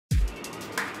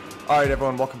All right,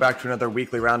 everyone, welcome back to another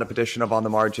weekly roundup edition of On the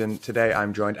Margin. Today,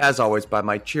 I'm joined, as always, by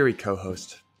my cheery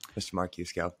co-host, Mr. Mark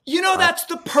Yusko. You know, that's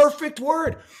the perfect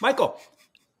word. Michael,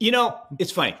 you know,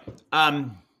 it's funny.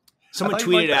 Someone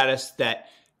tweeted at us that,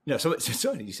 someone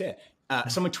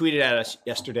tweeted at us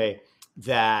yesterday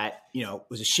that, it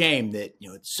was a shame that,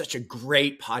 it's such a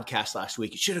great podcast last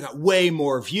week. It should have got way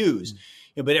more views,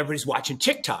 but everybody's watching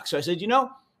TikTok. So I said,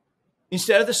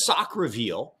 instead of the sock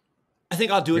reveal, I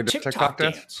think I'll do a TikTok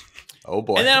dance. Oh,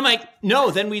 boy. And then I'm like, no,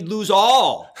 then we'd lose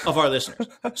all of our listeners.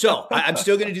 So I'm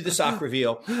still going to do the sock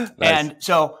reveal. Nice. And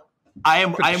so I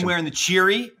am wearing the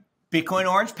cheery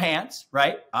Bitcoin orange pants,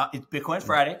 right? It's Bitcoin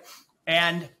Friday.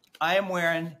 And I am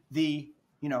wearing the,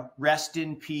 rest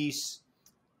in peace,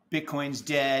 Bitcoin's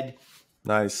dead.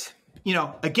 Nice.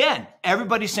 Again,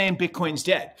 everybody's saying Bitcoin's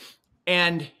dead.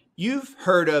 And you've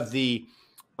heard of the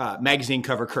magazine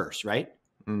cover curse, right?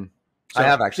 So I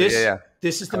have actually, yeah.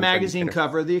 This is the magazine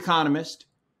cover of The Economist.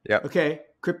 Yep. Okay.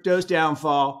 Crypto's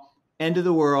downfall, end of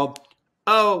the world.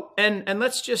 Oh, and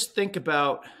let's just think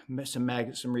about some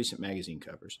recent magazine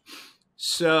covers.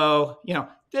 So,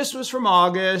 this was from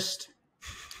August.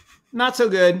 Not so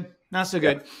good. Not so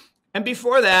good. And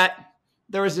before that,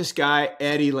 there was this guy,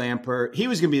 Eddie Lampert. He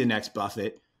was going to be the next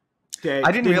Buffett. Okay.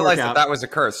 I didn't realize that was a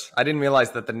curse. I didn't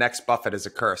realize that the next Buffett is a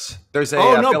curse. There's a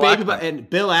Bill Ackman. And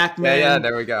Bill Ackman. Yeah,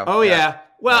 there we go. Oh yeah.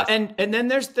 Well, nice. and then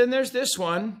there's this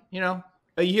one,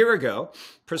 a year ago,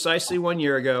 precisely 1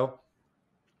 year ago,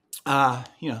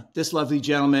 this lovely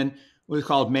gentleman was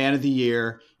called Man of the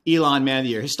Year, Elon Man of the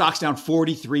Year. His stock's down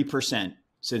 43%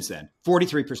 since then,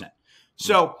 43%.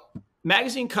 So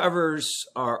magazine covers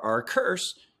are a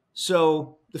curse.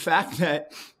 So the fact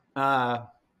that,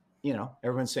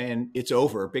 everyone's saying it's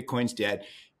over, Bitcoin's dead.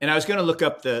 And I was going to look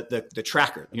up the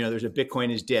tracker. There's a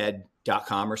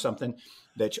bitcoinisdead.com or something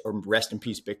or rest in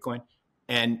peace Bitcoin.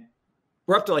 And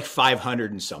we're up to like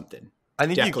 500 and something. I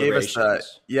think you gave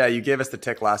us you gave us the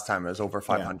tick last time. It was over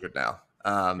 500 now.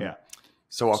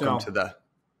 So welcome to the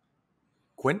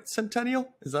quincentennial.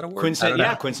 Is that a word?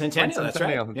 Quincentennial. That's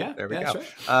right. Yeah, there we go.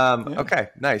 Right. Okay,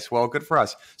 nice. Well, good for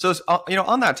us. So,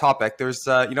 on that topic, there's,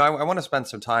 I want to spend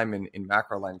some time in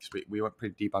macro land because we went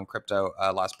pretty deep on crypto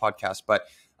last podcast. But,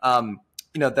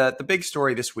 the big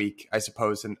story this week, I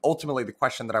suppose, and ultimately the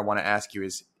question that I want to ask you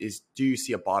is do you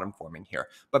see a bottom forming here?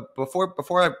 But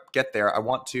before I get there, I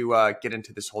want to get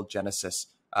into this whole Genesis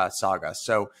saga.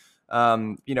 So,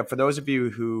 for those of you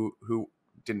who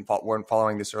weren't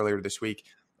following this earlier this week,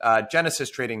 Genesis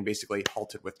trading basically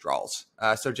halted withdrawals.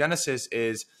 So Genesis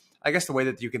is, I guess the way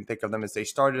that you can think of them is they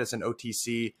started as an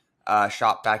OTC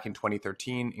shop back in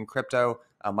 2013 in crypto.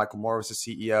 Michael Moore was the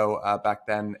CEO back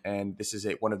then, and this is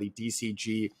one of the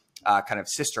DCG kind of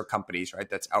sister companies, right?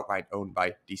 That's outright owned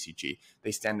by DCG.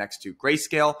 They stand next to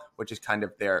Grayscale, which is kind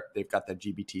of they've got the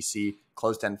GBTC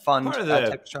closed-end fund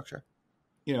type structure.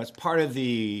 It's part of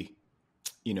the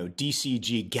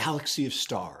DCG Galaxy of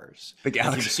Stars. The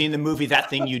Galaxy. Have you seen the movie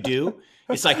That Thing You Do?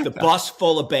 It's like the bus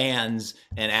full of bands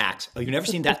and acts. Oh, you've never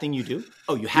seen That Thing You Do?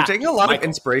 Oh, you have. You're taking a lot of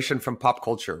inspiration from pop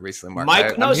culture recently, Mark.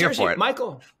 I'm here for it.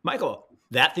 Michael,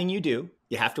 That Thing You Do.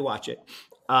 You have to watch it.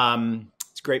 It's a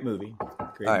great movie.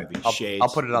 Movie. I'll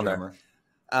put it on there.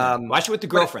 Watch it with the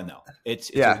girlfriend, though.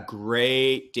 It's a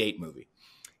great date movie.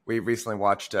 We recently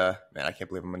watched, I can't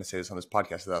believe I'm going to say this on this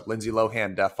podcast, Lindsay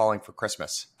Lohan Falling for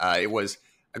Christmas. It was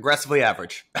aggressively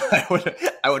average.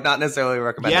 I would not necessarily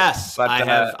recommend it. Yes, but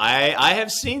I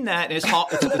have seen that. It's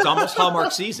almost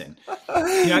Hallmark season.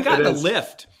 I got in a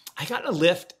lift. I got in a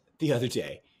lift the other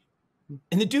day,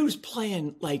 and the dude was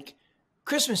playing like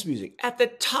Christmas music at the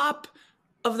top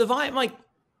of the volume. Like,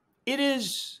 it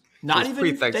is not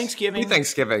even Thanksgiving.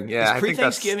 Pre-Thanksgiving, yeah. It's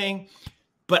pre-Thanksgiving.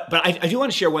 But I do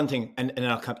want to share one thing, and then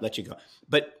I'll let you go.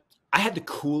 But I had the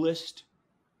coolest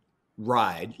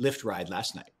lift ride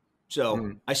last night.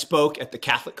 So I spoke at the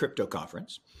Catholic Crypto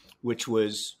Conference, which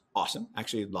was awesome.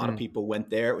 Actually, a lot of people went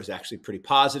there. It was actually pretty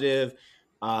positive.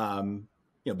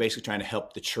 Basically trying to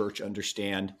help the church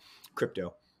understand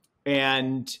crypto.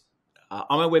 And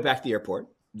on my way back to the airport,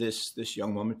 this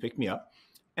young woman picked me up,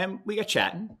 and we got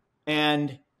chatting.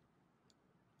 And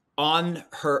and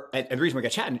the reason we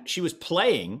got chatting, she was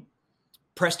playing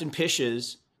Preston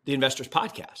Pish's The Investors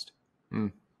Podcast.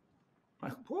 I'm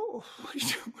like, whoa, what are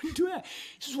you doing?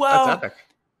 She says, well, that's epic.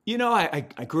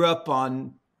 I grew up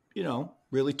on,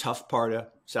 really tough part of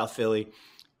South Philly.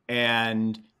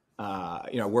 And,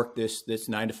 I work this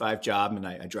 9-to-5 job, and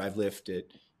I drive Lyft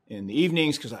in the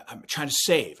evenings because I'm trying to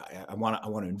save. I want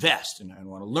to invest, and I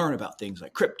want to learn about things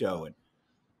like crypto. And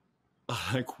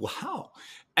I'm like, wow.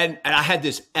 And I had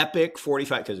this epic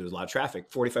 45, because there was a lot of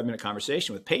traffic, 45-minute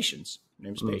conversation with Patience. Her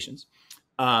name's Patience.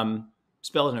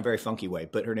 spelled in a very funky way,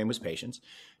 but her name was Patience.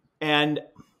 And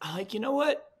I'm like, you know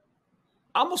what?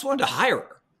 I almost wanted to hire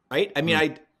her, right? I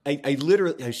mean, I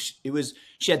literally,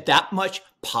 she had that much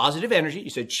positive energy. You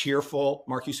said cheerful.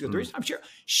 Mark used to go, I'm sure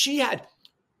she had, I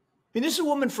mean, this is a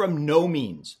woman from no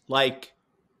means. Like,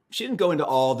 she didn't go into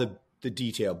all the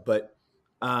detail, but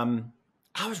I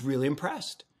was really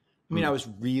impressed. I mean, I was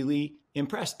really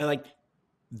impressed. And like,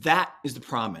 that is the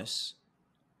promise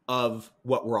of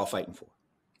what we're all fighting for.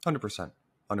 100%.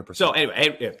 100%. So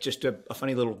anyway, just a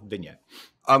funny little vignette.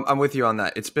 I'm with you on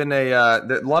that. It's been a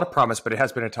lot of promise, but it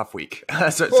has been a tough week.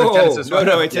 So Genesis.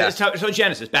 It's tough. So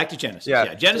Genesis, back to Genesis.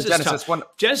 Yeah, Genesis tough.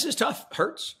 Genesis tough.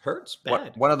 Hurts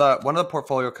bad. One of the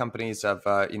portfolio companies of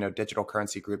Digital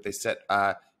Currency Group. They sit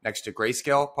next to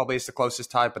Grayscale, probably is the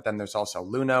closest tie. But then there's also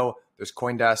Luno, there's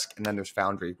CoinDesk, and then there's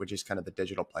Foundry, which is kind of the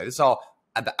digital play. This is all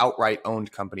the outright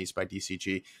owned companies by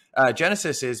DCG.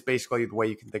 Genesis is basically the way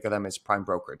you can think of them as prime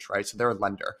brokerage, right? So they're a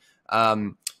lender.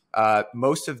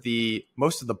 Most of the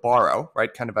borrow,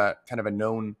 right? Kind of a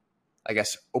known, I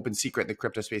guess, open secret in the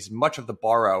crypto space. Much of the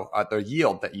borrow, the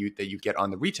yield that you get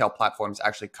on the retail platforms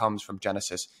actually comes from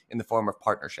Genesis in the form of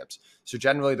partnerships. So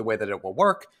generally, the way that it will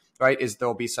work, right, is there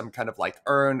will be some kind of like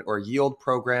earn or yield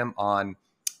program on.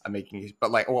 We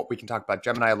can talk about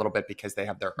Gemini a little bit because they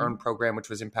have their earn program, which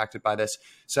was impacted by this.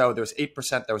 So there's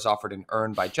 8% that was offered in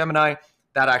earn by Gemini.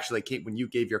 That actually came when you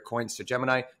gave your coins to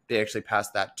Gemini, they actually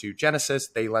passed that to Genesis.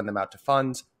 They lend them out to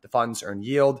funds. The funds earn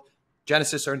yield.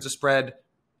 Genesis earns a spread.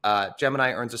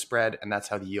 Gemini earns a spread. And that's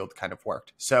how the yield kind of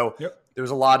worked. So there was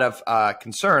a lot of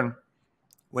concern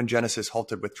when Genesis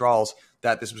halted withdrawals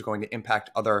that this was going to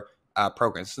impact other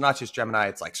programs. It's not just Gemini.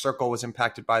 It's like Circle was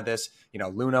impacted by this.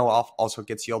 Luno also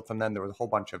gets yield from them. There was a whole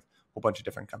bunch of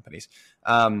different companies.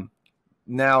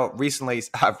 Now, recently,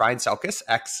 Ryan Selkis,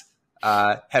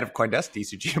 head of CoinDesk,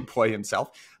 DCG employee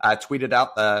himself, tweeted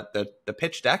out the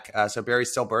pitch deck. So Barry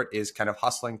Silbert is kind of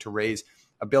hustling to raise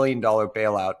 $1 billion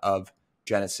bailout of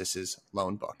Genesis's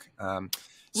loan book.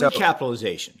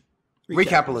 Recapitalization.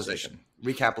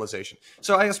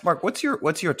 So I guess, Mark, what's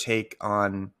your take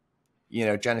on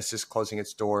Genesis closing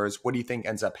its doors? What do you think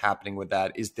ends up happening with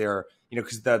that? Is there,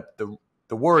 because the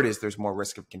word is there's more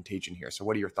risk of contagion here. So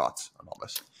what are your thoughts on all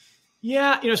this?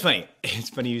 Yeah, it's funny. It's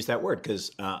funny you use that word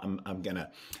because I'm gonna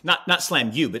not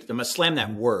slam you, but I'm gonna slam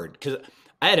that word because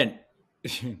I had an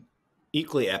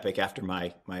equally epic after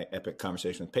my epic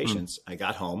conversation with Patience. I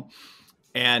got home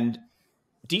and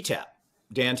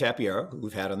Dan Tapiero, who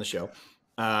we've had on the show,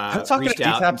 I was talking reached to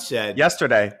out and said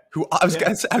yesterday. Who I was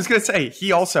gonna say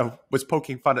he also was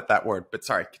poking fun at that word, but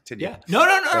sorry, continue. Yeah,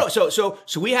 no. So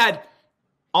we had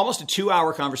almost a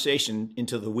 2-hour conversation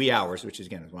into the wee hours, which is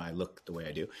again is why I look the way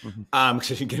I do,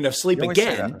 because I didn't get enough sleep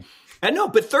again. And no,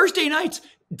 but Thursday nights,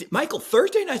 Michael,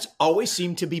 always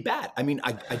seem to be bad. I mean,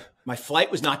 my flight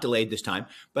was not delayed this time,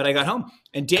 but I got home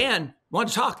and Dan wanted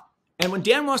to talk, and when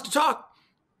Dan wants to talk,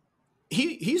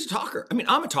 he's a talker. I mean,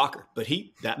 I'm a talker, but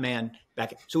that man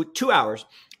back. So 2 hours,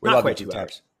 not quite 2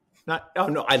 hours.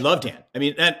 I love Dan. I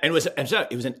mean, and it was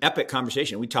an epic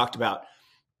conversation. We talked about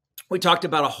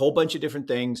a whole bunch of different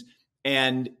things,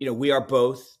 and we are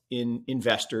both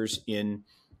investors in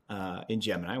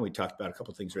Gemini. We talked about a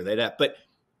couple of things related to that. But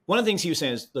one of the things he was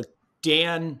saying is, look,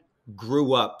 Dan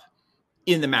grew up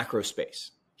in the macro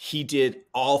space. He did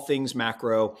all things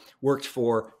macro, worked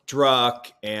for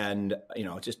Druck and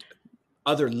just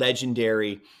other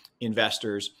legendary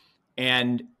investors.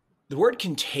 And the word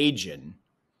contagion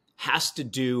has to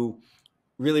do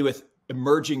really with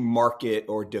emerging market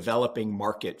or developing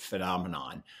market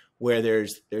phenomenon where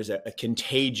there's a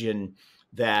contagion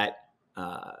that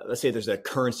let's say there's a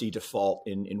currency default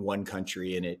in one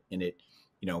country and it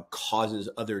causes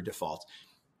other defaults.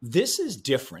 This is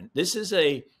different. This is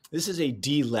a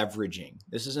deleveraging.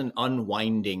 This is an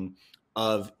unwinding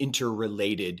of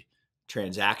interrelated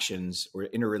transactions or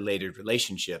interrelated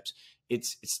relationships.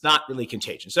 It's not really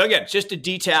contagion. So again, just a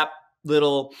DTAP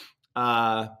little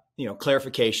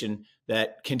clarification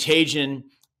that contagion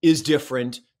is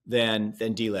different than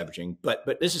deleveraging.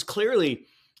 But this is clearly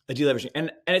a deleveraging.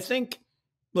 And I think,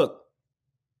 look,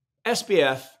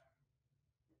 SBF,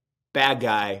 bad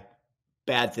guy,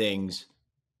 bad things.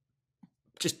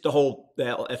 Just the whole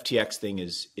FTX thing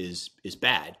is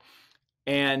bad.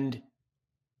 And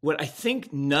what I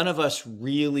think none of us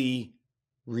really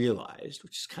realized,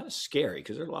 which is kind of scary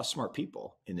because there are a lot of smart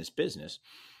people in this business,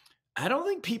 I don't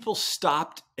think people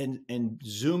stopped and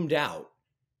zoomed out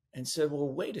and said,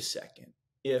 well, wait a second.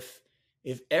 If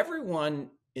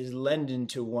everyone is lending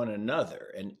to one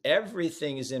another and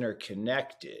everything is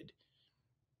interconnected,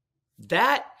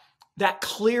 that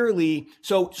clearly,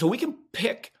 so we can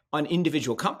pick on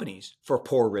individual companies for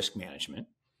poor risk management.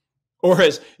 Or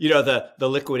as, the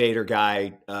liquidator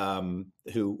guy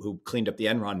who cleaned up the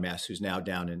Enron mess, who's now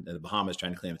down in the Bahamas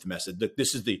trying to clean up the mess.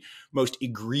 This is the most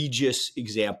egregious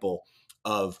example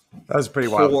of that was pretty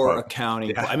poor wild accounting.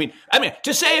 Yeah. I mean,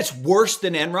 to say it's worse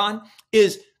than Enron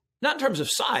is not in terms of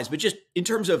size, but just in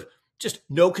terms of just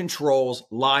no controls,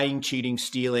 lying, cheating,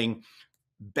 stealing,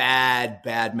 bad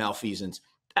malfeasance.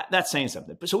 That's saying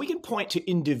something. But so we can point to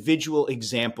individual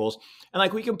examples, and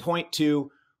like we can point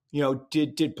to,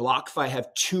 did BlockFi have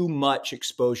too much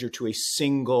exposure to a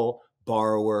single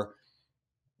borrower?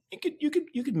 You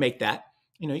could make that.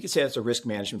 You could say that's a risk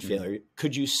management failure.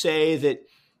 Could you say that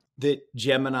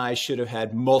Gemini should have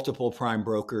had multiple prime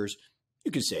brokers?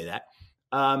 You could say that.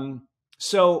 But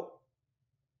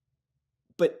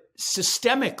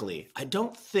systemically, I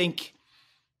don't think,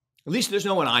 at least there's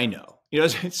no one I know.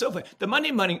 It's so funny. The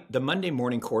Monday morning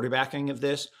quarterbacking of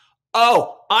this.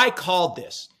 Oh, I called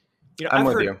this.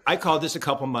 I called this a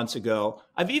couple months ago.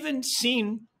 I've even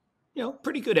seen,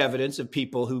 pretty good evidence of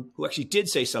people who actually did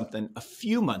say something a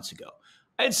few months ago.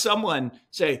 I had someone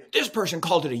say, this person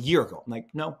called it a year ago. I'm like,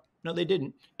 no, they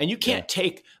didn't. And you can't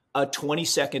take a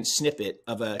 20-second snippet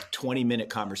of a 20-minute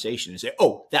conversation and say,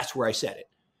 oh, that's where I said it.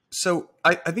 So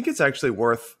I think it's actually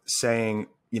worth saying,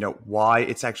 why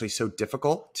it's actually so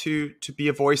difficult to be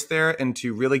a voice there, and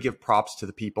to really give props to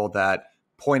the people that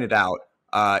pointed out,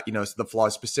 the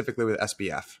flaws specifically with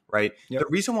SBF, right? Yep. The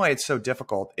reason why it's so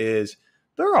difficult is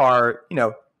there are,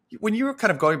 when you're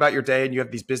kind of going about your day and you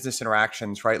have these business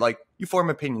interactions, right? Like you form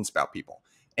opinions about people.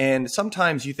 And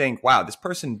sometimes you think, wow, this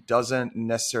person doesn't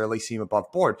necessarily seem above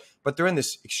board, but they're in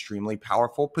this extremely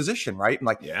powerful position, right?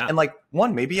 And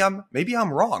maybe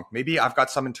I'm wrong. Maybe I've got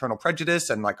some internal prejudice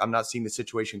and I'm not seeing the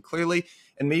situation clearly.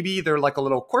 And maybe they're a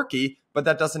little quirky, but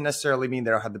that doesn't necessarily mean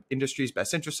they don't have the industry's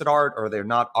best interest at heart, or they're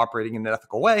not operating in an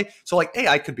ethical way. So A,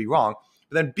 I could be wrong.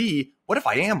 But then B, what if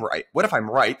I am right? What if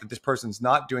I'm right that this person's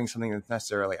not doing something that's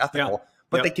necessarily ethical,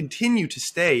 but they continue to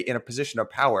stay in a position of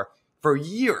power for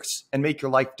years and make your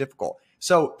life difficult?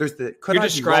 So there's you're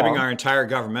describing our entire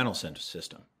governmental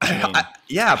system.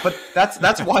 Yeah, but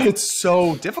that's why it's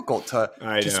so difficult to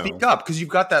speak up, because you've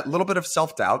got that little bit of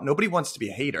self-doubt. Nobody wants to be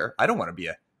a hater. I don't want to be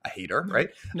a hater, right?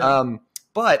 No.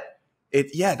 But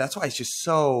that's why it's just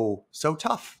so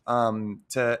tough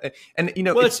it's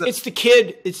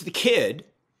the kid,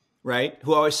 right,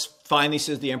 who always finally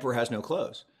says the emperor has no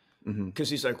clothes, because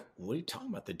he's like, what are you talking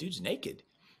about? The dude's naked.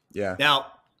 Yeah. Now,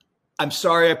 I'm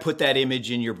sorry I put that image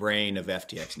in your brain of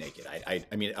FTX naked. I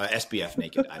mean SBF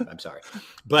naked. I'm sorry,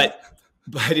 but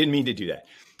I didn't mean to do that.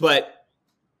 But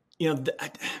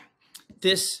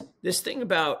this thing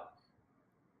about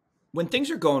when things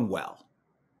are going well,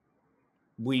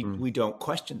 we don't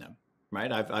question them,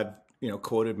 right? I've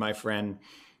quoted my friend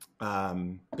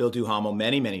Bill Duhamel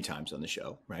many times on the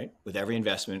show, right? With every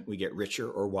investment, we get richer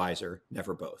or wiser,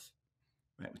 never both.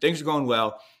 Right? When things are going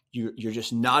well, you're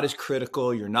just not as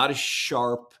critical. You're not as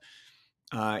sharp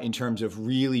in terms of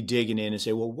really digging in and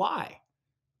say, well, why?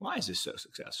 Why is this so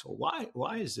successful?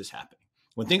 Why is this happening?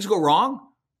 When things go wrong,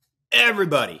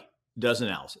 everybody does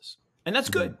analysis, and that's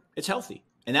good. It's healthy,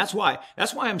 and that's why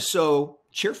I'm so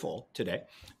cheerful today,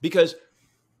 because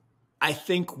I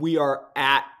think we are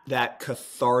at that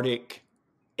cathartic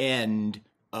end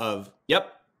of,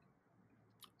 yep,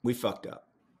 we fucked up.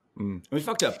 We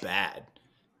fucked up bad.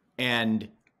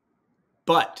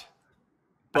 But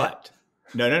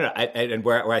no. And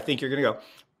where I think you're going to go,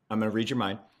 I'm going to read your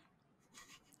mind.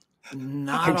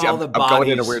 Not all the bodies. I'm going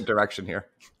in a weird direction here.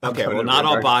 Okay, well, not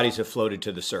all bodies have floated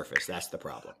to the surface. That's the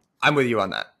problem. I'm with you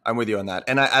on that.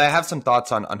 And I have some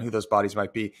thoughts on who those bodies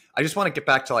might be. I just want to get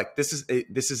back to this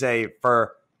is a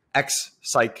for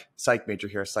ex-psych major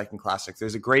here, Psych and Classics.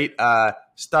 There's a great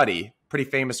study, pretty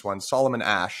famous one, Solomon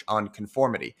Asch, on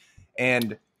conformity.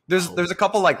 And there's a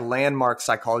couple landmark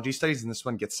psychology studies, and this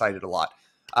one gets cited a lot.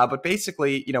 But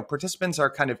basically, participants are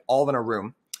kind of all in a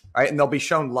room, right? And they'll be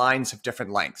shown lines of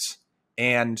different lengths.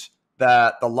 And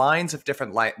the lines of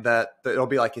different it'll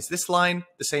be is this line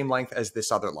the same length as this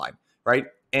other line, right?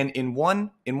 And in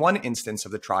one instance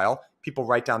of the trial, people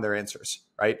write down their answers,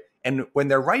 right? And when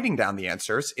they're writing down the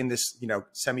answers in this,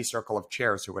 semicircle of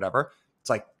chairs or whatever,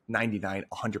 it's 99,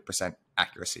 100%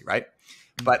 accuracy, right?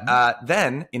 But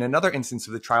then in another instance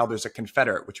of the trial, there's a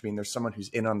confederate, which means there's someone who's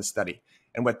in on the study.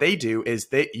 And what they do is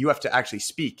you have to actually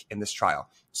speak in this trial.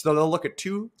 So they'll look at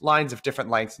two lines of different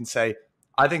lengths and say,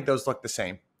 I think those look the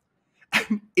same.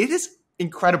 It is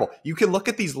incredible. You can look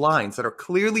at these lines that are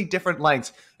clearly different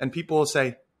lengths, and people will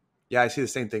say, yeah, I see the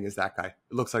same thing as that guy. It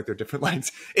looks like they're different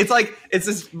lengths. It's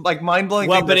this mind-blowing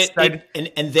thing. Well, but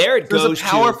and there it goes to... There's a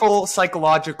powerful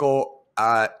psychological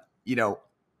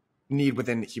need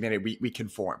within humanity. We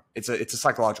conform. It's a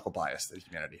psychological bias that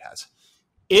humanity has.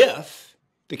 If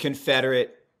the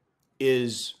Confederate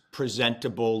is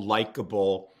presentable,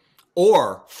 likable,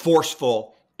 or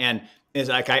forceful, and as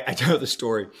like I tell the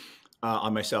story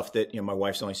on myself that my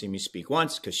wife's only seen me speak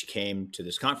once because she came to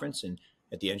this conference, and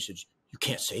at the end she said, "You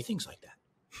can't say things like that."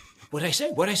 What'd I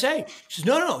say? What'd I say? She says,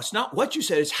 no, it's not what you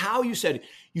said. It's how you said it.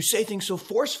 You say things so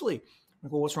forcefully. I'm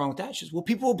like, well, what's wrong with that? She says, well,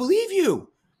 people will believe you.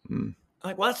 I'm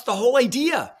like, well, that's the whole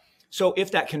idea. So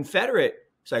if that Confederate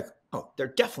is like, oh, they're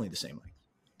definitely the same length.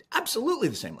 Absolutely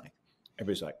the same length.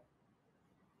 Everybody's like,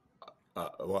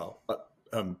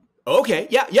 okay,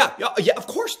 yeah, of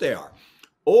course they are.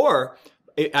 Or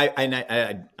I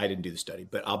didn't do the study,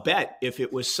 but I'll bet if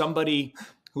it was somebody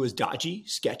who was dodgy,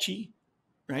 sketchy,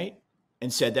 right,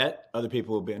 and said that, other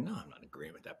people would be, no, I'm not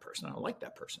agreeing with that person. I don't like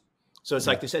that person. So it's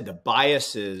like they said, the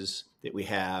biases that we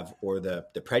have or the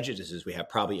prejudices we have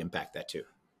probably impact that too.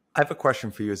 I have a question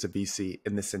for you as a VC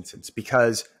in this instance,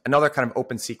 because another kind of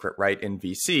open secret, right, in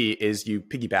VC is you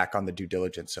piggyback on the due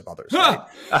diligence of others. Right?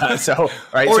 Or so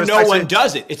no one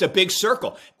does it. It's a big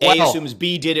circle. A assumes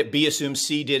B did it. B assumes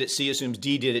C did it. C assumes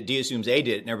D did it. D assumes A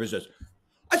did it. And everybody says,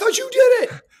 I thought you did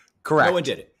it. Correct. No one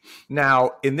did it.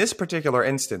 Now, in this particular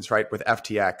instance, right, with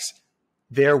FTX,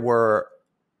 there were,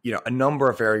 a number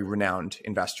of very renowned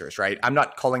investors, right? I'm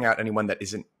not calling out anyone that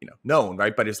isn't, known,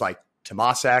 right? But it's like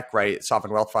Temasek, right?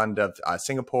 Sovereign Wealth Fund of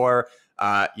Singapore,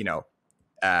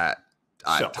 Sequoia.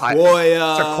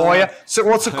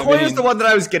 Sequoia is the one that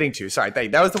I was getting to. Sorry,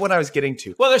 that was the one I was getting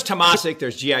to. Well, there's Temasek,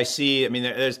 there's GIC. I mean,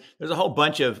 there's a whole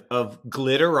bunch of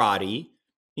glitterati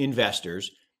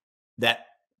investors that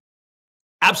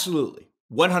absolutely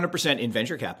 100% in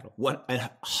venture capital,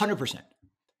 100%.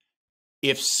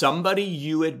 If somebody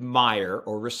you admire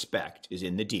or respect is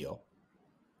in the deal,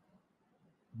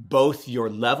 both your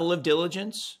level of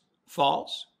diligence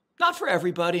falls, not for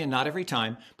everybody and not every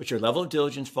time, but your level of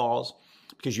diligence falls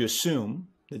because you assume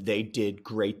that they did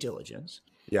great diligence.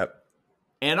 Yep.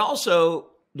 And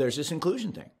also there's this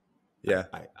inclusion thing. Yeah.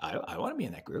 I want to be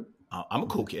in that group. I'm a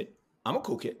cool kid. I want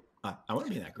to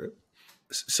be in that group.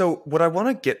 So what I want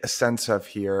to get a sense of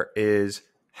here is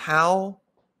how,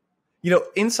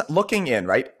 looking in,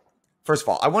 right? First of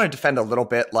all, I want to defend a little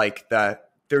bit like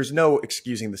there's no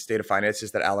excusing the state of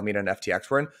finances that Alameda and FTX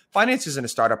were in. Finances in a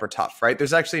startup are tough, right?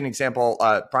 There's actually an example.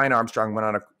 Brian Armstrong went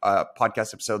on a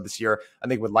podcast episode this year, I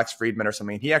think with Lex Friedman or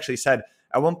something. He actually said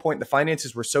at one point the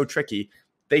finances were so tricky,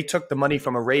 they took the money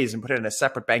from a raise and put it in a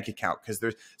separate bank account because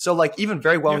even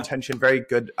very well-intentioned, very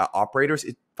good operators,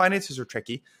 finances are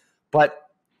tricky. But,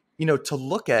 to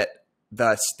look at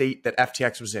the state that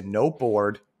FTX was in, no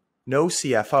board, no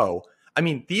CFO, I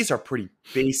mean, these are pretty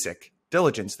basic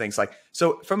diligence things.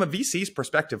 So from a VC's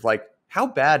perspective, how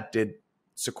bad did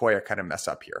Sequoia kind of mess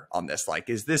up here on this?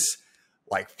 Is this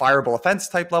fireable offense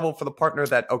type level for the partner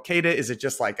that okayed it? Is it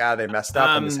just they messed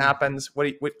up and this happens?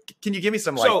 What can you give me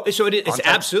some it's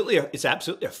absolutely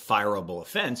a fireable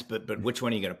offense, but which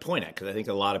one are you going to point at? Because I think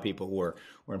a lot of people were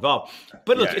involved.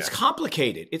 But look, it's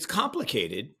complicated. It's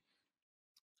complicated.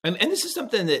 And this is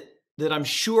something that I'm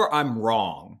sure I'm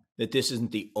wrong, that this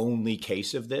isn't the only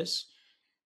case of this.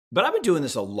 But I've been doing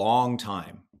this a long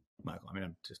time, Michael. I mean,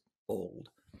 I'm just old.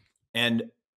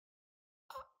 And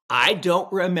I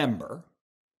don't remember.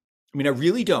 I mean, I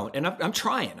really don't. And I'm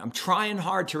trying. I'm trying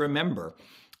hard to remember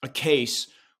a case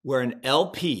where an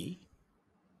LP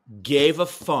gave a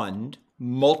fund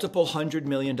multiple $100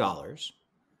 million,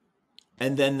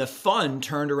 and then the fund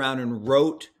turned around and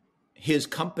wrote his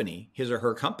or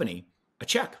her company, a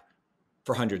check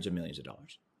for hundreds of millions of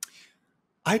dollars.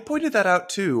 I pointed that out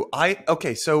too.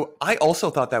 So I also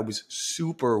thought that was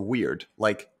super weird.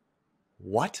 What?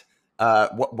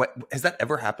 What has that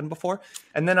ever happened before?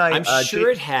 And then I'm sure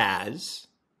it has.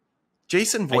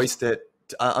 Jason voiced it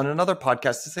on another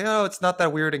podcast to say, "Oh, it's not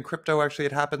that weird in crypto. Actually,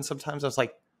 it happens sometimes." I was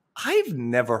like, "I've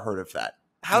never heard of that.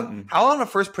 How on a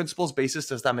first principles basis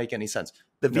does that make any sense?"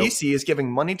 The VC is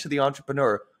giving money to the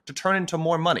entrepreneur to turn into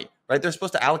more money, right? They're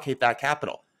supposed to allocate that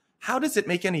capital. How does it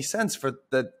make any sense for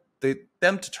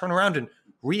them to turn around and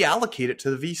reallocate it to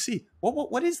the VC?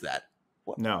 What is that?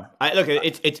 No,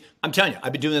 I'm telling you,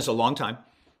 I've been doing this a long time.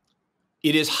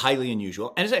 It is highly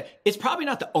unusual. And it's probably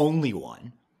not the only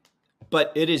one,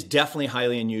 but it is definitely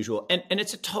highly unusual. And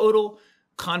it's a total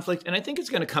conflict. And I think it's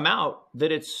going to come out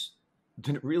that it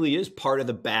really is part of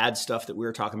the bad stuff that we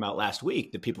were talking about last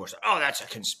week, that people are saying, oh, that's a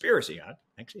conspiracy.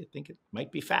 Actually, I think it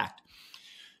might be fact.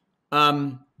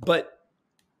 But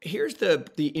here's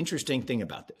the interesting thing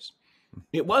about this.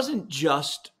 It wasn't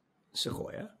just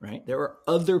Sequoia, right? There were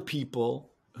other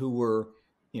people who were,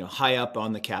 high up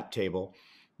on the cap table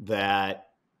that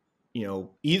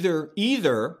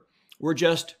either we're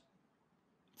just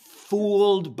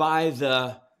fooled by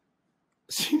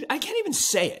I can't even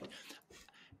say it.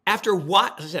 After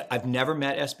what I said, I've never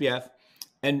met SBF,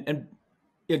 and Dan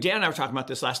and I were talking about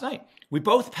this last night. We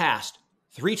both passed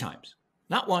 3 times,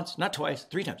 not once, not twice,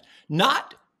 3 times.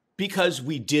 Not because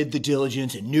we did the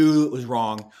diligence and knew it was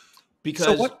wrong.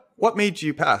 Because so what made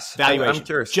you pass? Valuation. I'm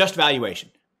curious. Just valuation.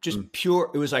 Just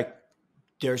pure. It was like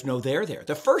there's no there.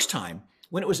 The first time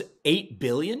when it was $8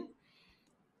 billion,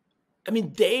 I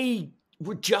mean, they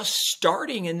were just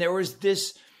starting, and there was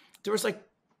like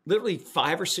literally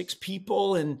 5 or 6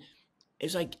 people, and it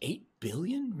was like $8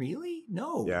 billion, really?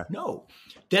 No, no.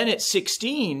 Then at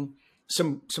 16,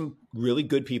 some really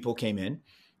good people came in,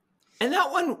 and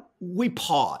that one we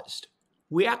paused.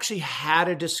 We actually had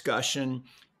a discussion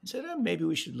and said, maybe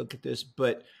we should look at this,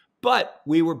 but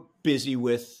we were busy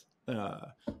with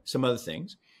some other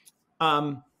things.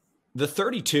 The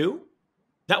 32,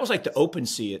 that was like the open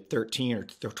sea at 13 or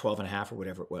 12 and a half or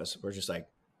whatever it was. We're just like,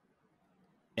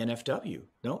 NFW.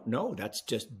 No, that's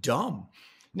just dumb.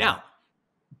 Now,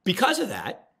 because of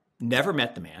that, never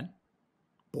met the man,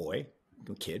 boy,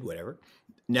 kid, whatever.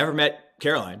 Never met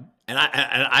Caroline, and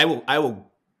I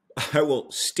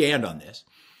will stand on this.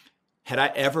 Had I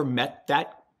ever met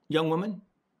that young woman,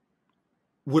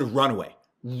 would have run away.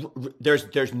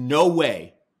 There's no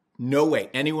way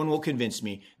anyone will convince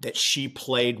me that she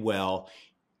played well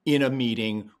in a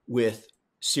meeting with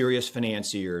serious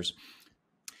financiers.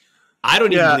 I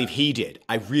don't even believe he did.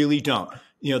 I really don't.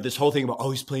 This whole thing about,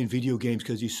 he's playing video games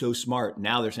because he's so smart.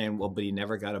 Now they're saying, well, but he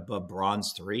never got above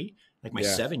bronze 3. Like my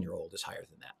 7-year-old is higher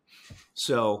than that.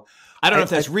 So I don't know if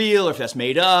that's real or if that's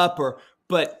made up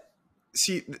but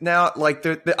see now, like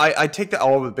I take that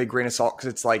all with a big grain of salt,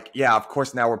 because it's like, of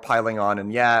course now we're piling on, and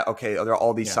okay, there are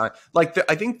all these signs. Like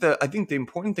I think the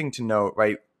important thing to note,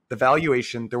 right? The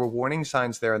valuation, there were warning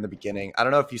signs there in the beginning. I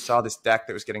don't know if you saw this deck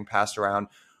that was getting passed around,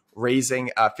 raising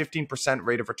a 15%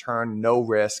 rate of return, no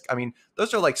risk. I mean,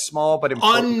 those are like small but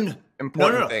important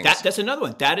things. That's another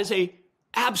one. That is a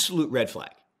absolute red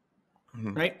flag,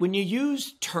 right? When you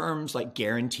use terms like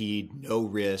guaranteed, no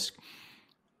risk,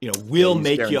 will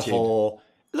make guaranteed. You whole.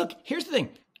 Look, here's the thing.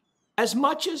 As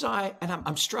much as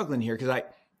I'm struggling here because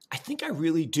I think I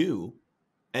really do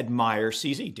admire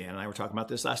CZ. Dan and I were talking about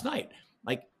this last night.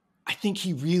 Like, I think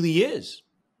he really is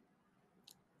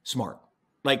smart.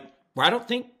 Like, where I don't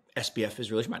think SBF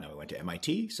is really smart. Now, he went to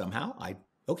MIT somehow.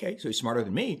 So he's smarter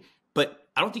than me, but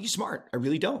I don't think he's smart. I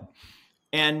really don't.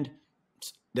 And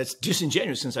that's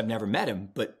disingenuous since I've never met him,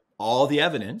 but all the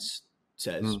evidence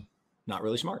says not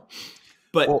really smart.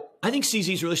 But I think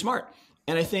CZ is really smart.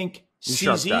 And I think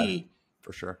CZ,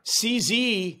 for sure.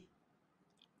 CZ,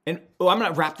 and I'm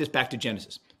going to wrap this back to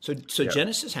Genesis. So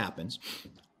Genesis happens,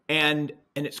 and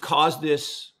it's caused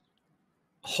this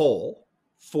hole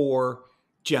for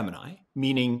Gemini,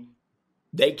 meaning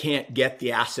they can't get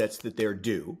the assets that they're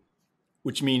due,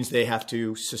 which means they have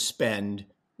to suspend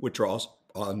withdrawals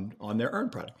on their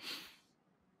earned product.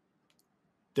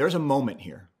 There's a moment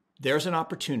here. There's an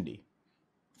opportunity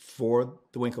for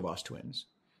the Winklevoss twins.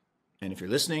 And if you're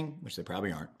listening, which they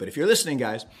probably aren't, but if you're listening,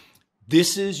 guys,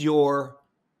 this is your,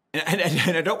 and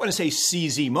I don't want to say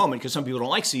CZ moment because some people don't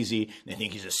like CZ. They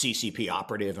think he's a CCP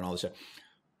operative and all this stuff.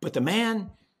 But the man,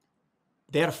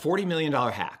 they had a $40 million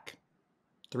hack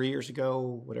 3 years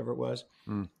ago, whatever it was.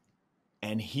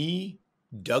 And he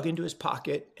dug into his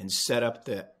pocket and set up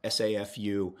the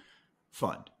SAFU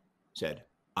fund, said,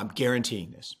 I'm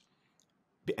guaranteeing this.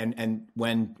 And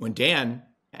when Dan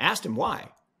asked him why,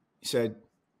 he said,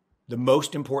 the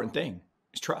most important thing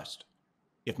is trust.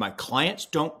 If my clients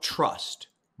don't trust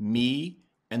me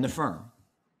and the firm,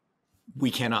 we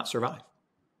cannot survive.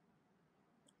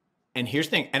 And here's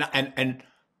the thing, and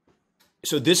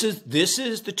so this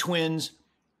is the twins'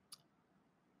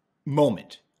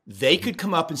 moment. They could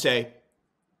come up and say,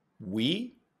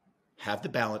 we have the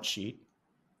balance sheet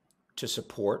to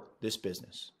support this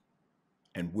business,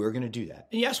 and we're going to do that.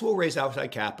 And yes, we'll raise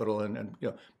outside capital, and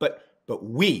but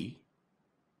we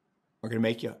are going to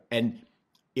make you. And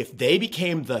if they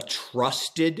became the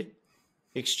trusted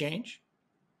exchange,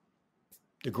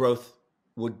 the growth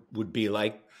would be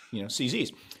like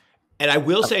CZ's. And I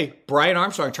will say, Brian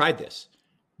Armstrong tried this.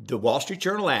 The Wall Street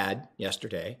Journal ad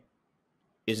yesterday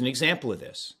is an example of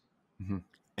this.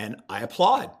 And I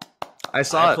applaud. I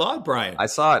applaud Brian. I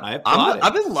saw it. I applaud it.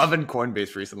 I've been loving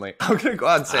Coinbase recently. I'm going to go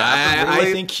out and say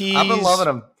I think I've been loving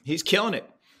him. He's killing it.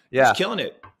 Yeah. He's killing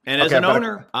it. And as an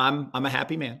owner, I'm a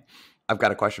happy man. I've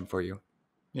got a question for you.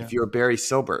 Yeah. If you're Barry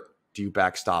Silbert, do you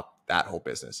backstop that whole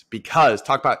business? Because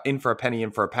talk about in for a penny,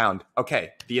 in for a pound.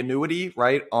 Okay, the annuity,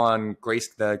 right, on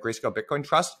the Grayscale Bitcoin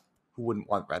Trust, who wouldn't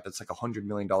want that? That's like $100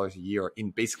 million a year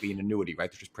in basically an annuity,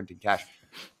 right? They're just printing cash.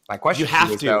 My question to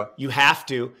you is, though, you have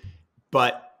to,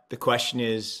 but the question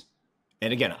is,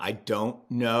 and again, I don't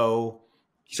know.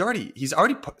 He's already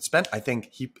spent, I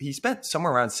think he spent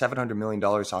somewhere around $700 million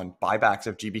on buybacks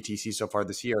of GBTC so far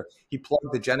this year. He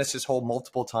plugged the Genesis hole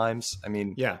multiple times. I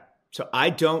mean, yeah. So I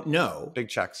don't know big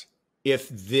checks. If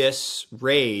this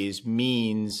raise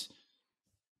means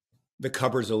the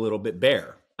cupboard's a little bit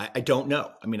bare. I don't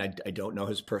know. I mean, I don't know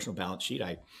his personal balance sheet.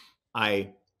 I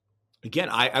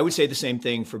would say the same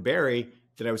thing for Barry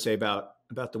that I would say about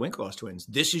the Winklevoss twins.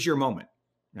 This is your moment,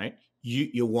 right?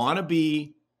 You want to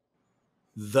be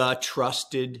the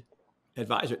trusted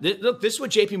advisor. Look, this is what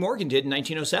JP Morgan did in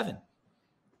 1907.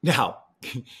 Now,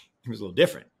 it was a little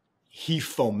different. He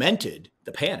fomented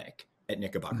the panic at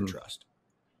Knickerbocker Trust.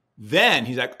 Then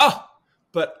he's like, oh,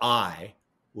 but I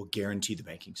will guarantee the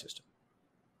banking system.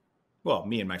 Well,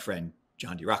 me and my friend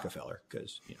John D. Rockefeller,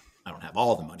 because I don't have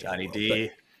all the money. Johnny world,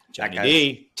 D. Johnny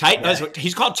D. Titan. Yeah.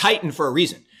 He's called Titan for a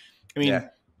reason. I mean,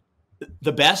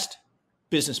 the best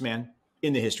businessman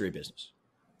in the history of business.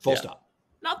 Full stop.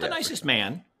 Not the nicest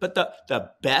man, but the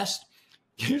best.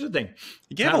 Here's the thing.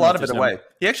 He gave a lot of it away.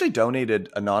 He actually donated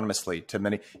anonymously to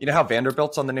many. You know how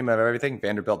Vanderbilt's on the name of everything?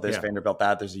 Vanderbilt this, Vanderbilt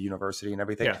that. There's a university and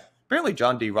everything. Yeah. Apparently,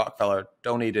 John D. Rockefeller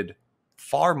donated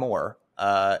far more.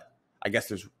 I guess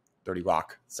there's 30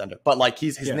 Rock Center. But like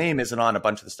his name isn't on a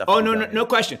bunch of the stuff. Oh, no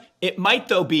question. It might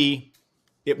be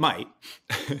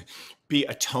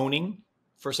atoning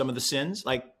for some of the sins.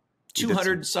 Like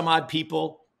 200 some odd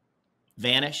people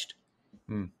vanished.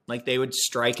 Like they would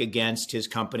strike against his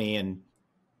company and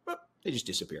they just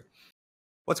disappear.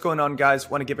 What's going on, guys?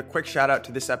 Want to give a quick shout out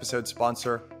to this episode's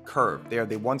sponsor, Curve. They are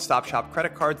the one-stop shop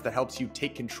credit cards that helps you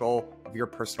take control of your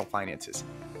personal finances.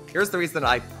 Here's the reason that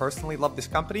I personally love this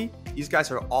company. These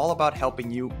guys are all about helping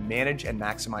you manage and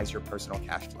maximize your personal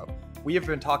cash flow. We have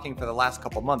been talking for the last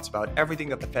couple months about everything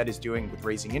that the Fed is doing with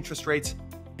raising interest rates.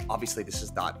 Obviously,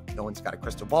 no one's got a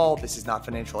crystal ball. This is not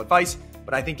financial advice,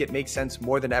 but I think it makes sense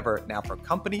more than ever now for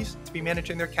companies to be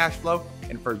managing their cash flow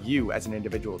and for you as an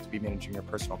individual to be managing your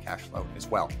personal cash flow as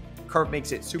well. Curve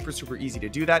makes it super, super easy to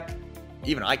do that.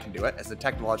 Even I can do it as the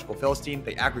technological Philistine.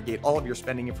 They aggregate all of your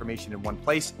spending information in one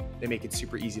place. They make it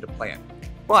super easy to plan.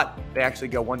 But they actually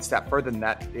go one step further than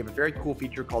that. They have a very cool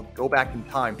feature called Go Back in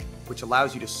Time, which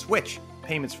allows you to switch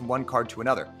payments from one card to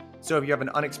another. So if you have an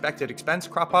unexpected expense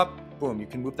crop up, boom, you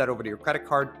can move that over to your credit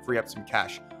card, free up some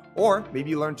cash. Or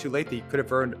maybe you learned too late that you could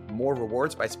have earned more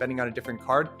rewards by spending on a different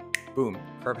card. Boom,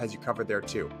 Curve has you covered there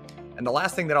too. And the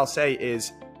last thing that I'll say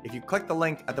is if you click the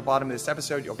link at the bottom of this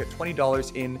episode, you'll get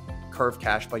 $20 in Curve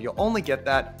cash, but you'll only get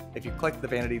that if you click the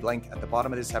vanity link at the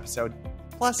bottom of this episode.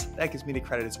 Plus, that gives me the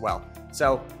credit as well.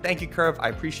 So thank you, Curve. I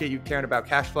appreciate you caring about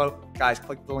cash flow. Guys,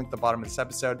 click the link at the bottom of this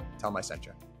episode. Tell them I sent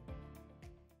you.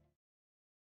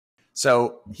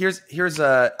 So here's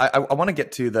I want to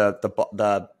get to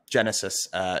the Genesis,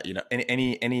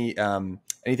 anything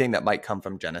that might come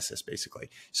from Genesis, basically.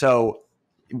 So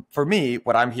for me,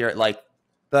 what I'm hearing, like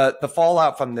the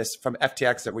fallout from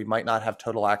FTX that we might not have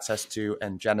total access to,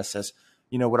 and Genesis,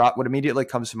 what immediately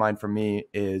comes to mind for me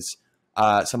is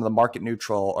some of the market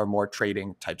neutral or more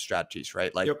trading type strategies,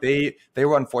 right? Like they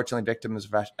were unfortunately victims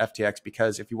of FTX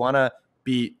because if you want to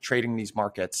be trading these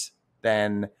markets,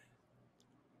 then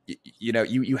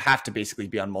you have to basically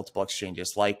be on multiple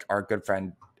exchanges, like our good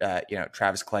friend,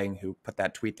 Travis Kling, who put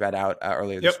that tweet thread out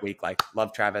earlier this week. Like,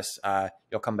 love Travis.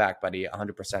 You'll come back, buddy.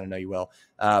 100%. I know you will.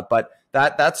 But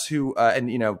that's who, I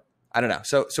don't know.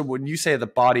 So when you say the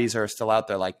bodies are still out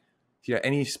there, like,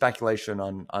 any speculation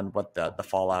on what the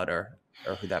fallout or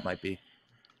who that might be?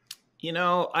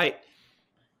 I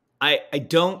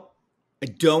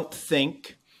don't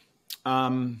think,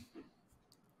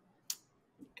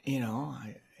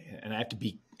 and I have to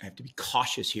be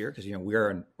cautious here because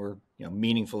we're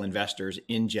meaningful investors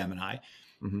in Gemini,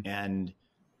 and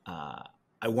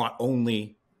I want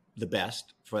only the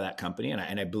best for that company,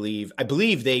 and I believe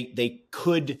they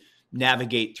could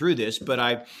navigate through this,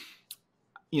 but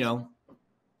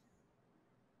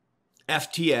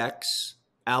FTX,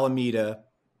 Alameda,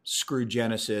 screwed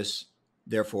Genesis,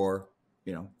 therefore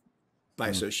by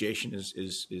association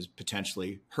is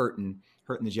potentially hurting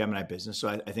the Gemini business. So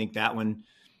I think that one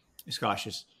is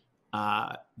cautious.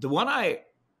 The one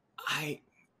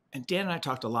and Dan and I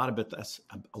talked a lot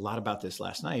about this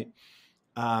last night.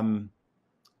 I'm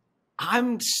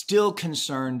still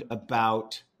concerned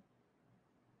about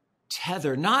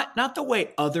Tether, not the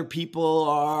way other people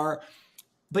are,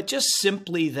 but just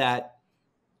simply that,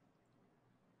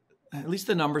 at least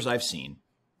the numbers I've seen,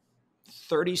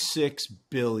 36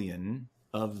 billion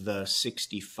of the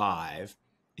 65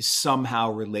 is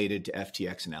somehow related to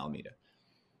FTX and Alameda.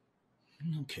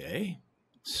 Okay.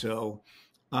 So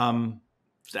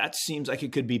that seems like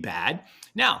it could be bad.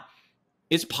 Now,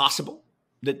 it's possible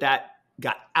that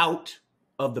got out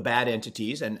of the bad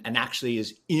entities and actually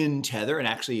is in Tether and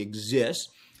actually exists,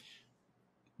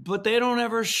 but they don't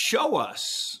ever show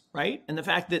us, right? And the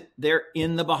fact that they're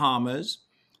in the Bahamas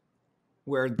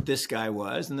where this guy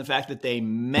was, and the fact that they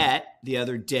met the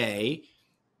other day,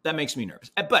 that makes me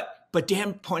nervous. But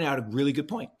Dan pointed out a really good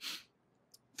point.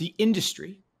 The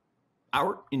industry,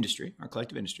 our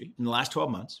collective industry, in the last 12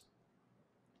 months,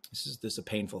 this is a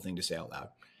painful thing to say out loud,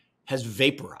 has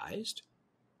vaporized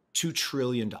 $2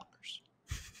 trillion.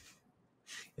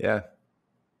 Yeah.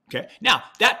 Okay. Now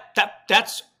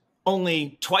that's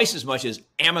only twice as much as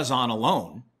Amazon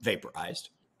alone vaporized.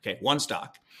 Okay, one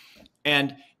stock.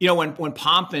 And when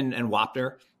Pomp and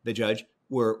Wapner, the judge,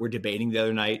 were debating the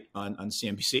other night on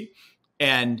CNBC,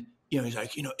 and he's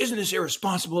like, isn't this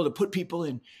irresponsible to put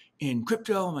people in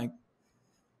crypto? I'm like,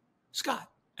 Scott,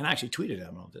 and I actually tweeted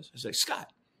him all this. I was like,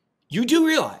 Scott, you do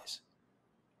realize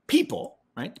people,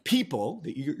 right? The people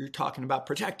that you're talking about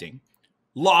protecting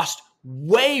lost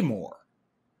way more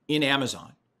in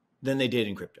Amazon than they did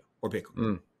in crypto or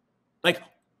Bitcoin. Like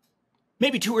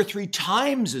maybe 2 or 3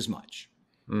 times as much.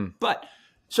 But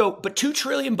 $2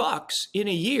 trillion in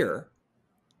a year,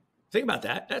 think about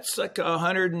that. That's like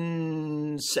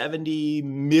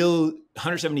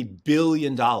 $170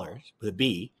 billion with a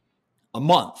B a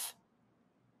month.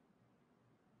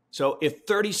 So if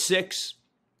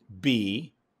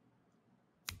 36B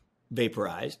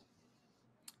vaporized,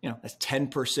 that's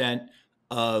 10%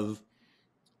 of,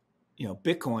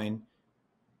 Bitcoin,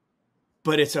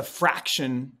 but it's a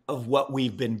fraction of what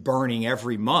we've been burning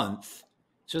every month.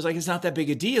 So it's like, it's not that big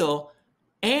a deal.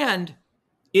 And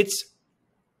it's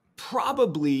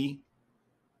probably,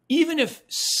 even if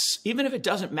it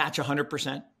doesn't match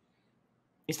 100%,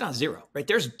 it's not zero, right?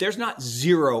 There's not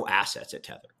zero assets at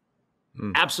Tether.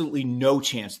 Absolutely no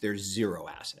chance there's zero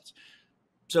assets.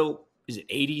 So is it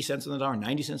 80 cents on the dollar,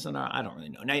 90 cents on the dollar? I don't really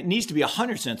know. Now it needs to be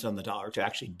 100 cents on the dollar to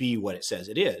actually be what it says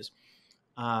it is.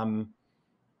 So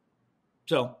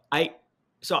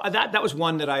that was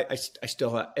one that I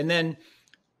still have. And then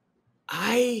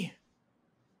I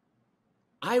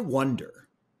wonder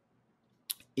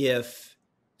if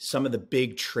some of the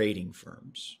big trading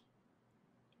firms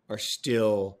are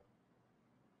still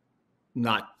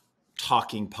not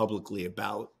talking publicly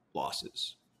about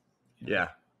losses. Yeah.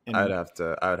 And I would have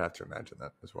to imagine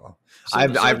that as well. I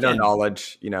have no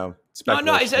knowledge, No,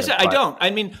 I don't. I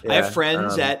mean, yeah, I have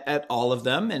friends at all of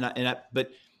them,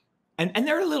 but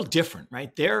they're a little different,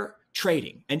 right? They're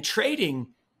trading,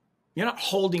 you're not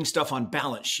holding stuff on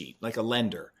balance sheet like a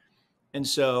lender. And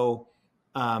so,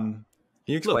 can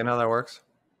you explain how that works?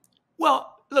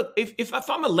 Well, look, if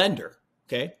I'm a lender,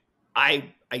 okay,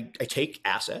 I take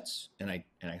assets and I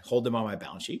hold them on my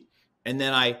balance sheet, and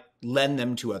then I lend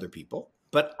them to other people,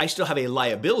 but I still have a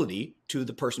liability to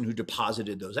the person who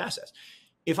deposited those assets.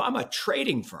 If I'm a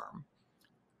trading firm,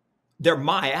 they're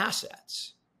my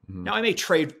assets. Now I may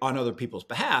trade on other people's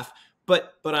behalf,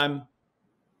 but I'll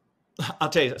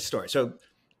tell you a story. So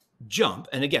Jump,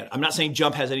 and again, I'm not saying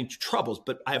Jump has any troubles,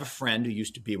 but I have a friend who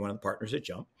used to be one of the partners at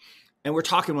Jump, and we're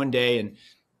talking one day, and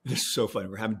this is so funny.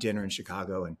 We're having dinner in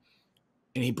Chicago, and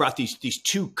he brought these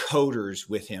 2 coders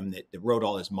with him that wrote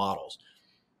all his models.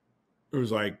 It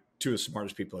was like 2 of the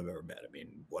smartest people I've ever met. I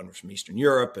mean, one was from Eastern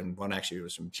Europe, and one actually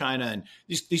was from China, and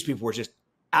these people were just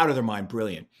out of their mind,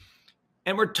 brilliant.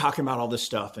 And we're talking about all this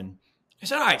stuff, and I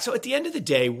said, all right, so at the end of the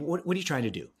day, what are you trying to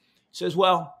do? He says,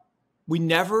 well, we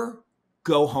never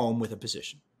go home with a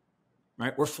position,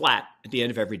 right? We're flat at the end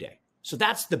of every day. So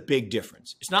that's the big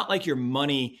difference. It's not like your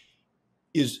money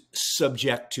is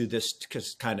subject to this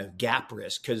kind of gap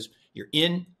risk because you're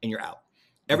in and you're out.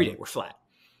 Every day we're flat.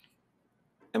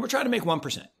 And we're trying to make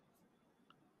 1%.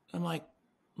 I'm like,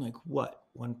 what?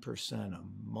 1% a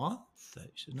month? He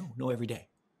said, no, every day.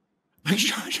 I'm like,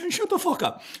 shut the fuck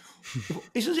up.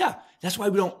 He says, yeah, that's why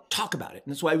we don't talk about it.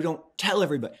 And that's why we don't tell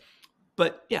everybody.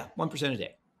 But yeah, 1% a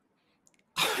day.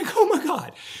 I'm like, oh my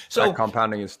God. So that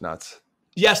compounding is nuts.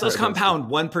 Yes, let's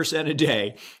compound 1% a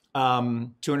day,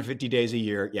 250 days a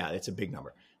year. Yeah, it's a big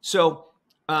number. So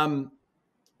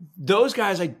those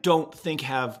guys I don't think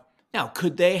have, now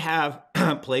could they have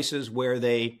places where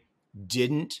they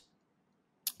didn't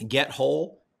get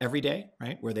whole every day,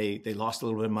 right? Where they lost a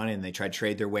little bit of money and they tried to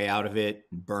trade their way out of it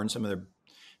and burn some of their,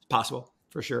 it's possible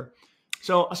for sure.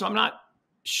 So I'm not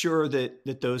sure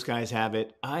that those guys have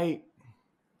it.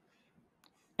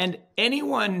 And any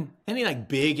like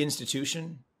big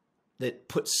institution that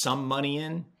puts some money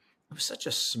in, it was such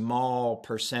a small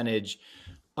percentage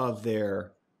of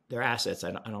their assets,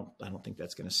 I don't think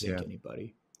that's going to sink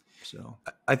anybody. So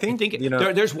I think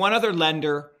there's one other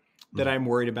lender that I'm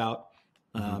worried about,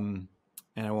 and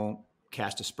I won't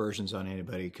cast aspersions on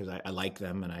anybody because I like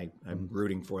them and I'm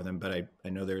rooting for them. But I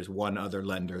know there's one other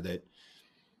lender that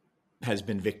has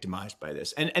been victimized by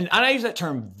this, and I use that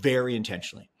term very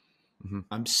intentionally.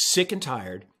 I'm sick and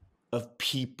tired of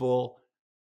people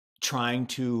trying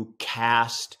to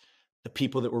cast the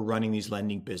people that were running these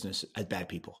lending businesses as bad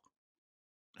people.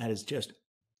 That is just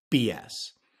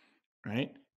BS,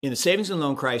 right? In the savings and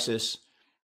loan crisis,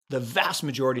 the vast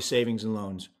majority of savings and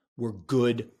loans were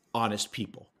good, honest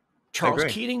people. Charles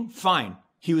Keating, fine.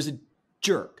 He was a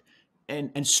jerk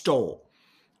and stole.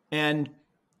 And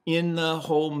in the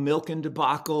whole Milken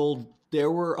debacle, there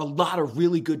were a lot of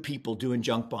really good people doing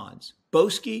junk bonds.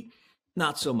 Boesky,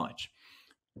 not so much.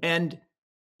 And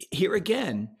here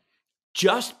again,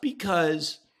 just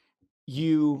because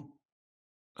you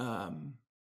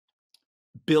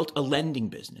built a lending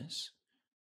business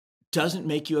doesn't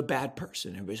make you a bad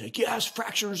person. Everybody's like, yes,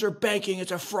 fractional reserve banking,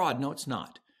 it's a fraud. No, it's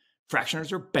not. Fractional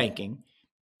reserve banking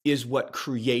is what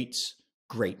creates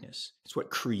greatness. It's what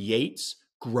creates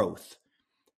growth.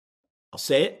 I'll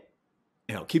say it,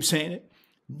 and I'll keep saying it.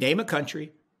 Name a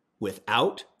country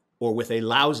without or with a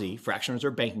lousy fractional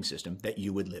reserve banking system that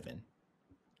you would live in.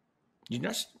 You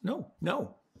just, no. You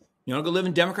want to go live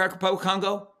in Democratic Republic of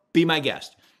Congo? Be my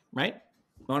guest, right?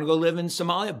 You want to go live in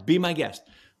Somalia? Be my guest.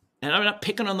 And I'm not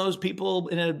picking on those people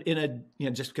in a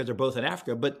just because they're both in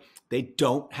Africa, but they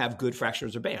don't have good fractional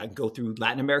reserve banking. I can go through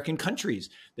Latin American countries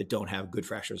that don't have good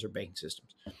fractional reserve banking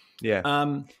systems.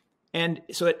 Yeah. And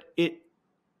so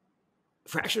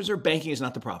fractional reserve banking is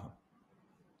not the problem.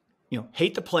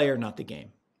 Hate the player, not the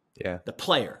game. Yeah. The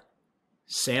player,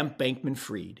 Sam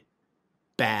Bankman-Fried,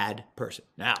 bad person.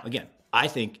 Now, again, I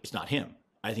think it's not him.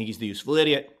 I think he's the useful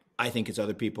idiot. I think it's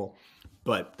other people,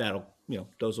 but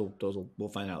we'll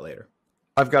find out later.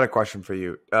 I've got a question for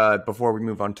you before we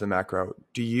move on to the macro.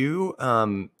 Do you,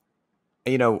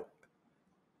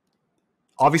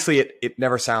 obviously it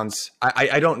never sounds,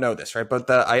 I don't know this, right? But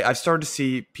I've started to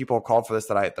see people call for this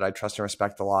that I trust and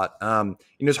respect a lot.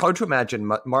 It's hard to imagine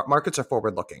markets are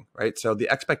forward looking, right? So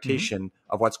the expectation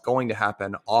of what's going to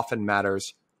happen often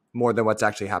matters more than what's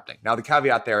actually happening. Now the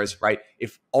caveat there is, right,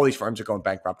 if all these firms are going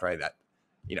bankrupt, right,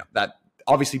 that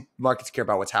obviously markets care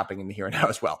about what's happening in the here and now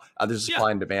as well. There's a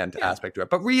supply and demand aspect to it,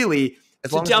 but really,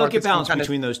 as long as delicate balance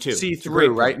between those two, see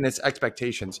through, right, and its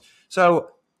expectations.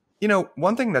 So,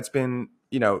 one thing that's been,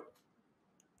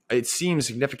 it seems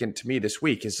significant to me this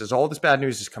week is as all this bad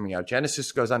news is coming out,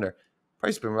 Genesis goes under,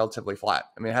 price has been relatively flat.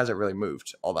 I mean, it hasn't really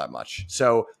moved all that much.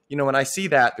 So, when I see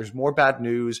that there's more bad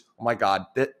news, oh my God,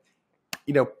 that,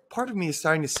 part of me is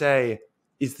starting to say,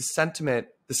 is the sentiment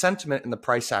and the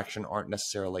price action aren't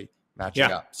necessarily matching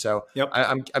up. So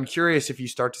I'm curious if you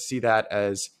start to see that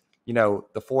as,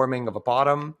 the forming of a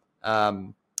bottom.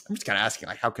 I'm just kind of asking,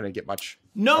 like, how can I get much?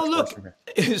 No, look,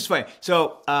 it's funny.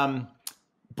 So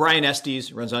Brian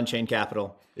Estes runs On-Chain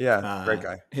Capital. Yeah, great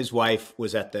guy. His wife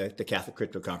was at the Catholic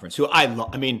Crypto Conference, who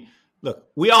I mean, look,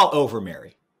 we all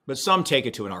over-marry, but some take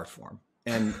it to an art form.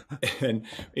 And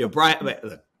Brian,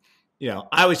 look,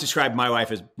 I always describe my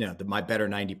wife as, my better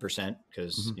 90%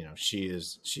 because, she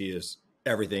is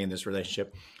everything in this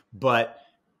relationship. But,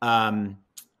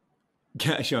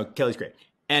 Kelly's great.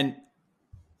 And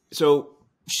so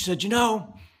she said,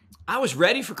 I was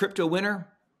ready for crypto winter,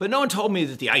 but no one told me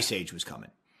that the ice age was coming.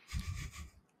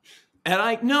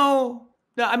 And no,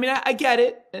 I mean, I get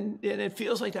it. And it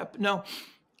feels like that. But no,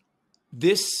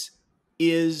 this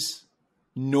is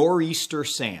Nor'easter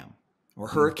Sam or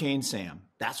Hurricane Sam.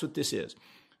 That's what this is.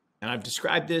 And I've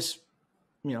described this,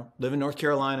 live in North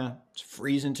Carolina. It's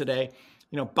freezing today.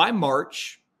 By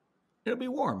March, it'll be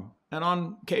warm. And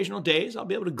on occasional days, I'll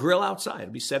be able to grill outside.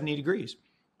 It'll be 70 degrees.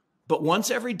 But once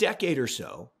every decade or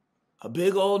so, a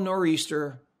big old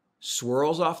nor'easter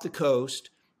swirls off the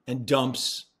coast and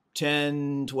dumps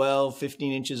 10, 12,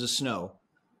 15 inches of snow.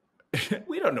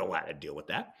 We don't know how to deal with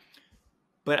that.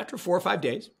 But after 4 or 5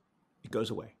 days, it goes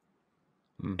away.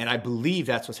 And I believe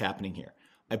that's what's happening here.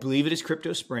 I believe it is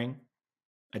crypto spring.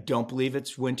 I don't believe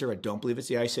it's winter. I don't believe it's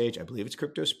the ice age. I believe it's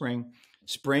crypto spring.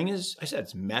 Spring is, I said,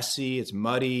 it's messy, it's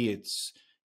muddy,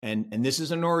 and this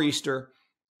is a nor'easter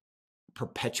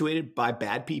perpetuated by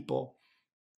bad people.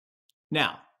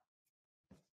 Now,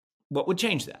 what would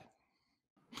change that?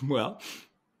 Well,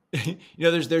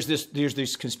 there's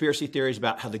these conspiracy theories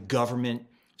about how the government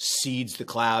seeds the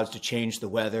clouds to change the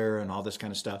weather and all this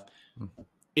kind of stuff.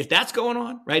 If that's going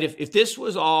on, right? If this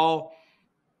was all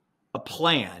a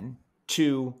plan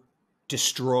to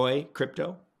destroy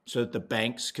crypto so that the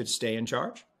banks could stay in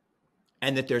charge,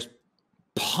 and that there's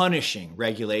punishing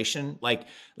regulation, like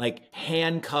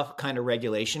handcuff kind of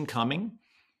regulation coming,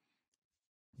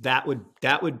 that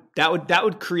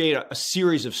would create a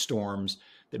series of storms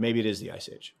that maybe it is the ice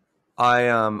age.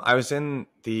 I was in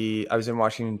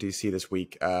Washington D.C. this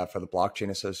week for the Blockchain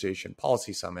Association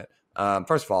Policy Summit.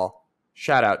 First of all,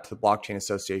 shout out to the Blockchain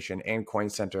Association and Coin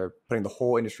Center putting the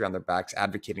whole industry on their backs,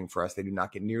 advocating for us. They do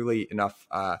not get nearly enough.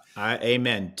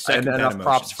 Amen. Enough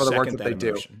props for the work that they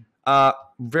do.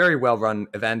 Very well run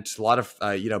event. A lot of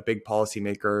big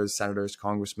policymakers, senators,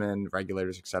 congressmen,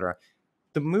 regulators, etc.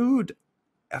 The mood,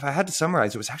 if I had to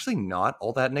summarize, it was actually not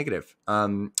all that negative.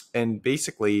 And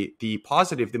basically, the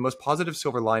most positive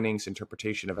silver linings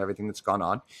interpretation of everything that's gone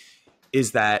on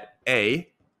is that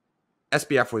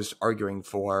SBF was arguing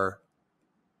for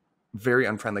very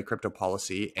unfriendly crypto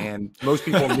policy, and most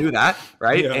people knew that,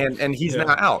 right? Yeah. And he's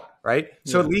now out, right?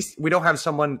 So at least we don't have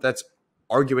someone that's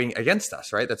arguing against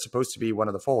us, right? That's supposed to be one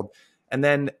of the fold. And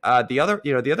then the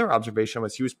other observation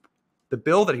was the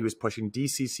bill that he was pushing,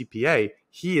 DCCPA,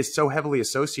 he is so heavily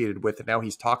associated with it now.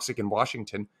 He's toxic in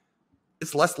Washington.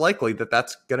 It's less likely that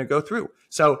that's going to go through.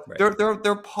 So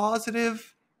they're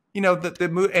positive. The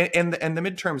mood and the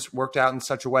midterms worked out in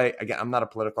such a way. Again, I'm not a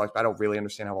political expert. I don't really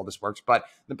understand how all this works, but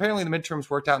apparently the midterms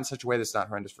worked out in such a way that's not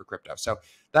horrendous for crypto. So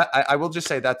that I will just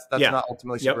say that's not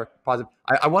ultimately super positive.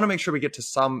 I want to make sure we get to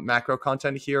some macro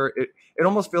content here. It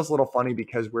almost feels a little funny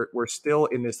because we're still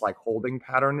in this like holding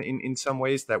pattern in some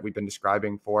ways that we've been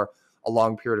describing for a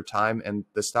long period of time, and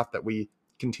the stuff that we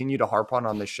continue to harp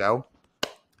on this show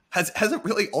hasn't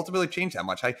really ultimately changed that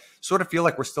much. I sort of feel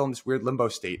like we're still in this weird limbo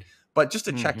state. But just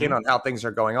to check in on how things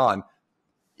are going on,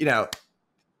 the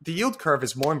yield curve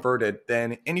is more inverted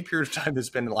than any period of time that's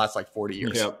been in the last 40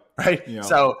 years, right? Yep.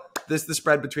 So this is the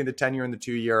spread between the 10-year and the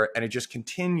 2-year, and it just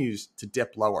continues to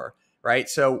dip lower, right?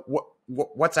 So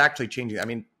what's actually changing? I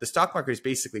mean, the stock market is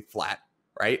basically flat,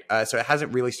 right? So it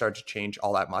hasn't really started to change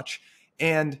all that much.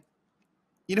 And,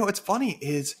 what's funny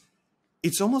is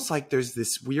it's almost like there's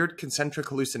this weird concentric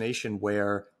hallucination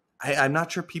where I'm not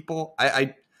sure people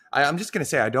I'm just going to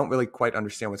say I don't really quite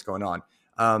understand what's going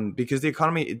on because the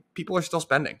economy, people are still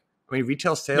spending. I mean,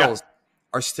 retail sales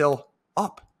are still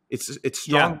up. It's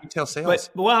strong retail sales.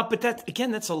 But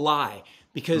that's a lie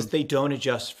because they don't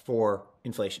adjust for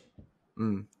inflation.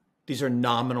 These are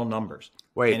nominal numbers.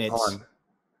 Wait, hold on.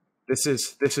 This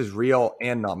is real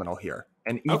and nominal here,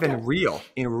 and even real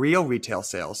retail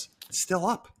sales still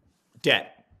up.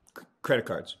 Debt, credit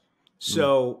cards.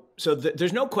 So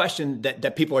there's no question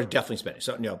that people are definitely spending.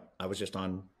 So, I was just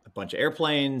on a bunch of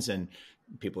airplanes and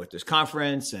people at this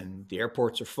conference and the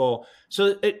airports are full.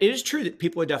 So it is true that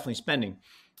people are definitely spending.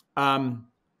 I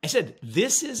said,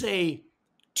 this is a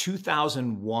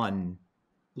 2001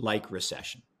 like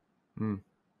recession,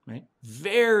 right?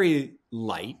 Very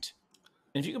light.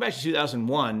 And if you go back to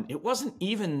 2001, it wasn't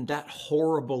even that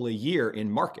horrible a year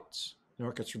in markets. The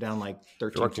markets were down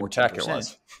 13,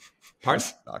 14%. Pardon?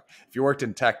 If you worked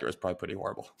in tech, it was probably pretty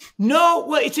horrible. No,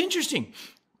 well, it's interesting.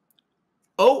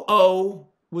 00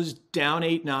 was down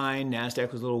 8-9.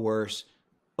 NASDAQ was a little worse.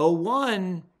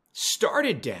 01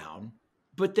 started down,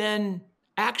 but then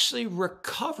actually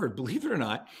recovered, believe it or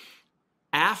not.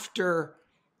 After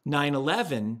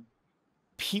 9/11,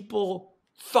 people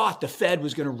thought the Fed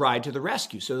was going to ride to the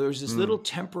rescue. So there was this little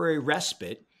temporary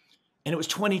respite, and it was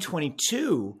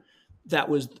 2002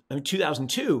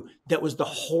 2002, that was the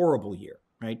horrible year,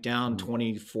 right? Down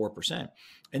 24%.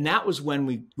 And that was when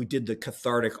we did the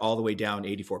cathartic all the way down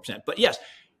 84%. But yes,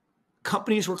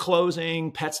 companies were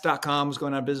closing, pets.com was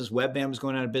going out of business, Webvan was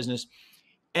going out of business.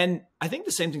 And I think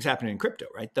the same thing's happening in crypto,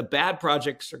 right? The bad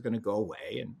projects are going to go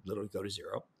away and literally go to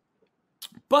zero.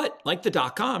 But like the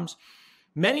dot-coms,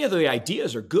 many of the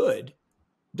ideas are good.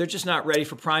 They're just not ready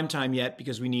for prime time yet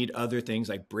because we need other things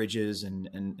like bridges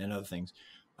and other things.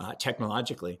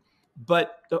 Technologically.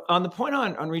 But on the point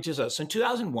on retail sales, so in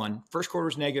 2001, first quarter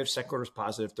was negative, second quarter was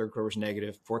positive, third quarter was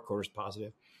negative, fourth quarter was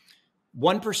positive.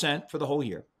 1% for the whole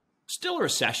year. Still a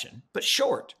recession, but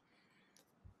short.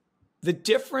 The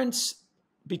difference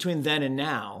between then and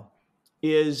now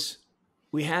is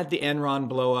we had the Enron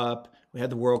blow up, we had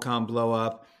the WorldCom blow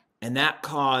up, and that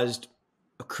caused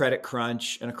a credit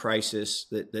crunch and a crisis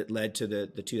that led to the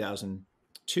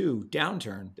 2002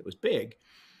 downturn that was big.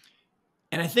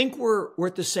 And I think we're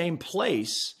at the same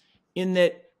place in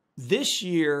that this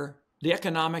year, the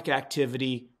economic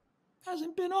activity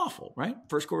hasn't been awful, right?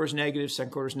 First quarter was negative,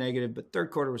 second quarter was negative, but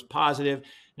third quarter was positive.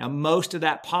 Now, most of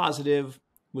that positive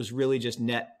was really just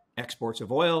net exports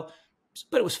of oil,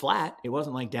 but it was flat. It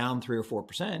wasn't like down 3 or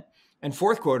 4%. And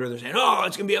fourth quarter, they're saying, oh,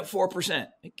 it's going to be up 4%.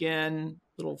 Again,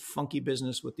 little funky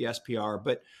business with the SPR,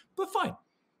 but fine.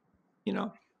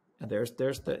 there's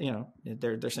they're saying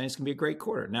it's going to be a great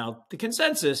quarter. Now the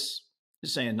consensus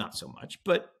is saying not so much,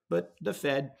 but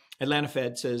the Atlanta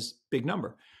Fed says big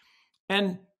number,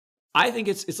 and I think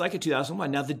it's like a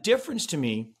 2001. Now the difference to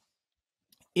me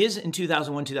is in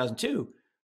 2001, 2002,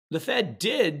 the Fed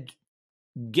did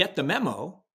get the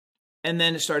memo, and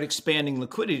then it started expanding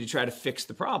liquidity to try to fix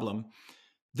the problem.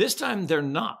 This time they're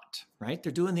not, right?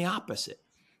 They're doing the opposite.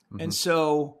 Mm-hmm. And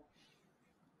so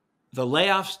the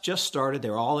layoffs just started.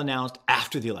 They're all announced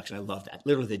after the election. I love that.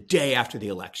 Literally the day after the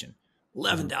election.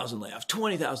 11,000 layoffs,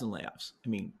 20,000 layoffs. I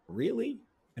mean, really?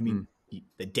 I mean,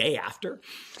 the day after?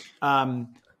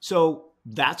 So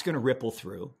that's going to ripple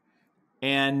through.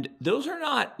 And those are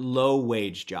not low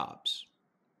wage jobs,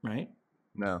 right?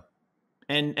 No.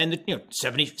 And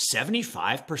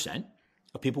 75%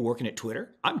 of people working at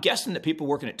Twitter, I'm guessing that people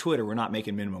working at Twitter were not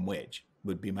making minimum wage,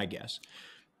 would be my guess.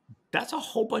 That's a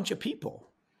whole bunch of people.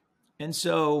 And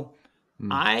so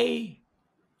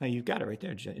you've got it right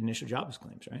there, initial jobless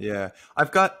claims, right? Yeah.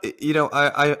 I've got,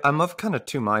 I'm of kind of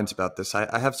two minds about this.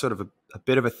 I have sort of a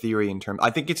bit of a theory in terms, I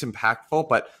think it's impactful,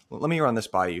 but let me run this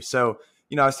by you. So,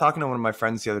 I was talking to one of my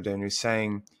friends the other day and he was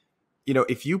saying,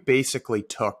 if you basically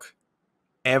took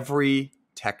every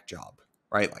tech job,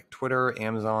 right? Like Twitter,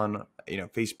 Amazon,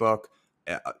 Facebook,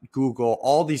 Google,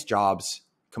 all these jobs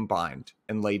combined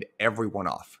and laid everyone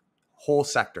off, whole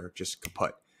sector just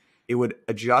kaput. It would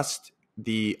adjust,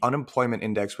 the unemployment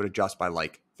index would adjust by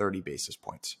like 30 basis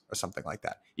points or something like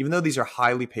that. Even though these are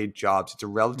highly paid jobs, it's a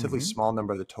relatively small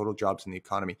number of the total jobs in the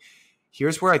economy.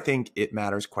 Here's where I think it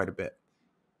matters quite a bit.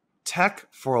 Tech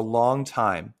for a long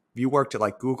time, if you worked at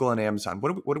like Google and Amazon,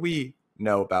 what do we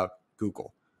know about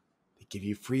Google? They give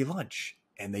you free lunch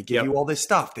and they give you all this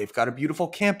stuff. They've got a beautiful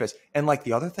campus. And like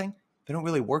the other thing, they don't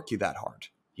really work you that hard.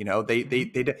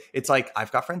 It's like,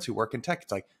 I've got friends who work in tech.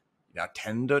 It's like,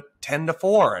 10 to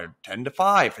 4 and 10 to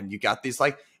 5. And you got these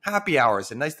like happy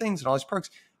hours and nice things and all these perks.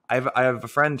 I have a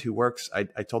friend who works, I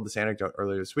told this anecdote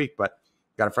earlier this week, but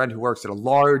got a friend who works at a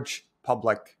large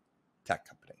public tech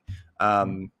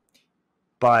company.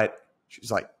 But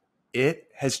she's like, it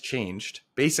has changed.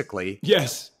 Basically,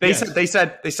 yes. They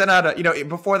sent out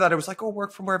before that it was like, oh,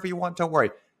 work from wherever you want. Don't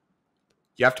worry.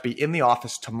 You have to be in the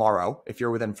office tomorrow if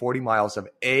you're within 40 miles of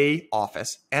an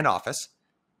office.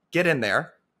 Get in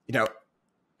there,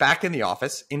 back in the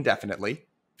office indefinitely.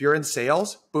 If you're in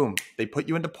sales, boom, they put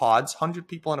you into pods, 100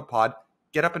 people in a pod.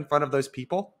 Get up in front of those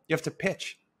people. You have to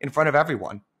pitch in front of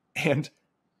everyone, and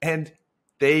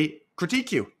they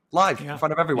critique you live in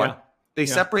front of everyone. Yeah. They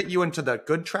separate you into the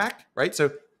good track, right?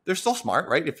 So they're still smart,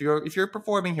 right? If you're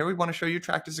performing here, we want to show you a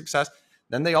track to success.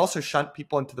 Then they also shunt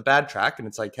people into the bad track, and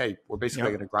it's like, hey, we're basically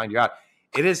going to grind you out.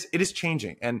 It is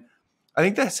changing, and I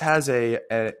think this has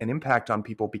an impact on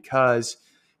people because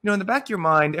in the back of your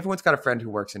mind, everyone's got a friend who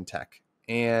works in tech,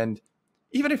 and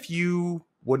even if you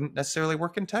wouldn't necessarily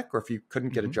work in tech, or if you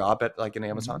couldn't get a job at like an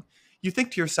Amazon, you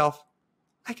think to yourself,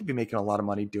 I could be making a lot of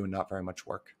money doing not very much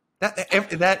work.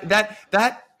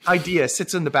 That idea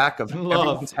sits in the back of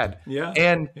everyone's head. Yeah.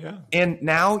 And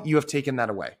now you have taken that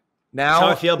away. Now that's how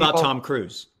I feel about Tom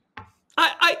Cruise.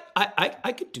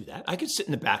 I could do that. I could sit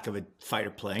in the back of a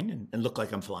fighter plane and look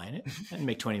like I'm flying it and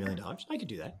make $20 million. I could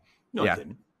do that. No, I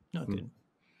didn't. No, I didn't.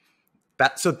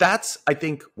 So that's, I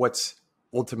think, what's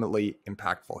ultimately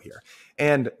impactful here.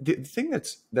 And the thing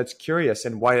that's curious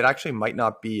and why it actually might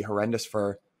not be horrendous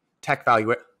for tech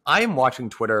value, I am watching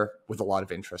Twitter with a lot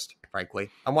of interest, frankly.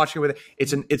 I'm watching it with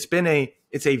it's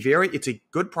a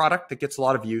good product that gets a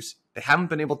lot of use. They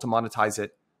haven't been able to monetize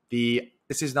it.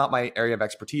 This is not my area of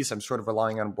expertise. I'm sort of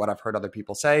relying on what I've heard other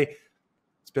people say.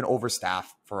 It's been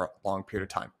overstaffed for a long period of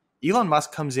time. Elon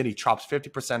Musk comes in, he chops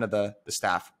 50% of the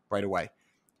staff right away.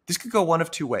 This could go one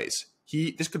of two ways.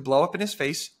 This could blow up in his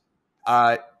face.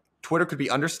 Twitter could be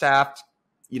understaffed.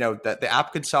 The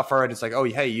app could suffer, and it's like, oh,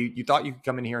 hey, you thought you could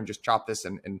come in here and just chop this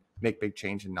and make big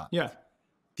change and not. Yeah.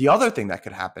 The other thing that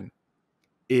could happen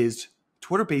is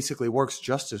Twitter basically works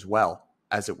just as well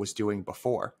as it was doing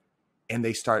before, and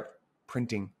they start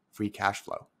printing free cash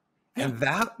flow. Yeah. And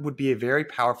that would be a very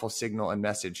powerful signal and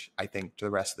message, I think, to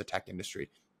the rest of the tech industry.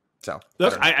 So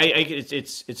look,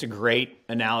 it's a great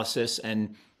analysis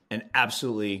and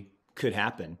absolutely could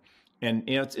happen. And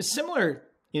it's similar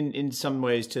in some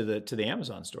ways to the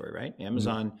Amazon story, right?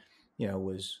 Amazon,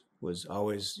 was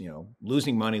always,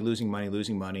 losing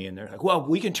money. And they're like, well,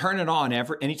 we can turn it on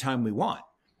anytime we want,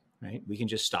 right? We can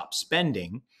just stop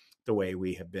spending the way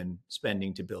we have been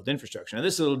spending to build infrastructure. Now,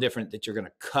 this is a little different that you're going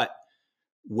to cut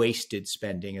wasted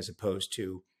spending as opposed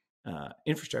to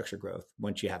infrastructure growth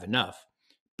once you have enough.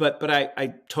 But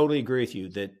I totally agree with you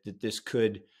that this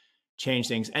could change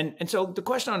things. And so the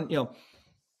question on,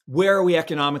 where are we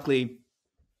economically?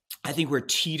 I think we're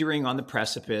teetering on the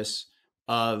precipice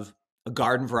of a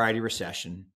garden variety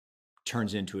recession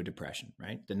turns into a depression,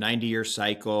 right? The 90-year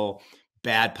cycle,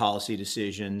 bad policy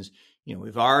decisions.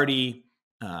 We've already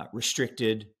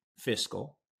restricted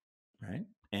fiscal, right?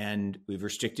 And we've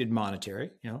restricted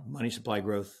monetary. Money supply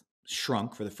growth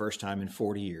shrunk for the first time in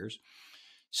 40 years.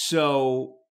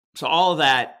 So all of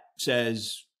that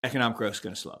says economic growth is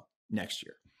going to slow next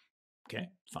year. Okay,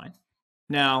 fine.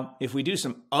 Now, if we do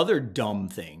some other dumb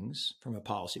things from a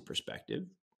policy perspective,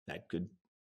 that could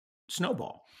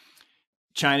snowball.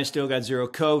 China still got zero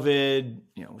COVID.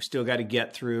 We still got to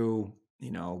get through,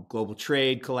 global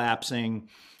trade collapsing.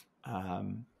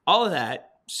 All of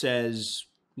that says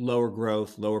lower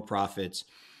growth, lower profits.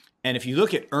 And if you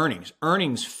look at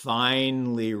earnings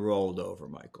finally rolled over,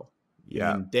 Michael.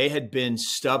 Yeah. They had been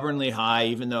stubbornly high,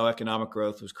 even though economic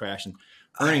growth was crashing.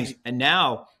 And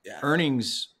now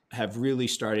earnings have really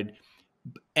started.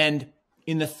 And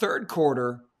in the third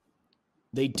quarter,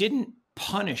 they didn't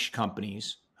punish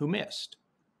companies who missed.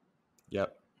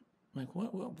 Yep. Like,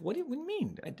 what do you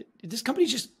mean? This company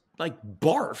just like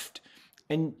barfed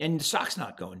and the stock's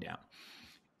not going down.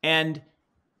 And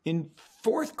in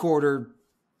fourth quarter,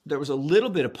 there was a little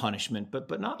bit of punishment,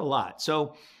 but not a lot.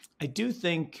 So I do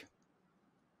think,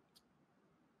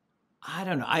 I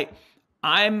don't know.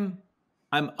 I'm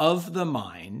of the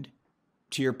mind,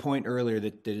 to your point earlier,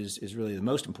 that is really the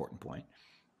most important point,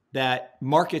 that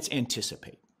markets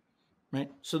anticipate,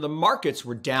 right? So the markets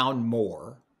were down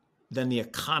more than the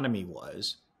economy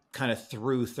was kind of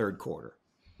through third quarter.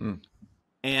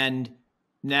 And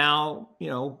now,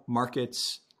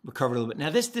 markets recovered a little bit. Now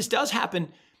this does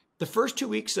happen. The first 2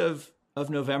 weeks of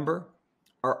November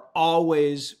are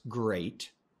always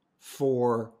great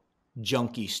for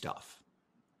junky stuff.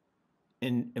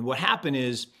 And what happened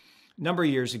is, a number of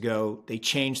years ago, they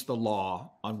changed the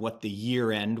law on what the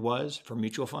year end was for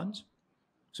mutual funds.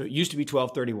 So it used to be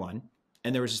 12/31,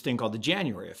 and there was this thing called the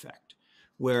January effect,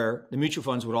 where the mutual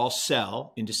funds would all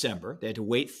sell in December. They had to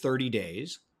wait 30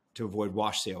 days to avoid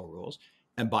wash sale rules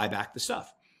and buy back the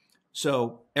stuff.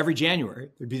 So every January,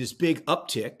 there'd be this big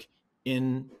uptick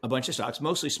in a bunch of stocks,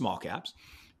 mostly small caps,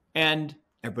 and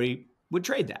everybody would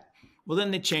trade that. Well,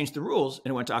 then they changed the rules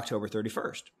and it went to October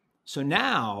 31st. So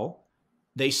now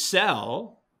they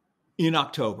sell in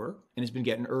October, and it's been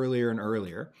getting earlier and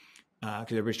earlier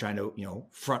because everybody's trying to,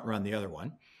 front run the other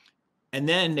one. And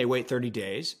then they wait 30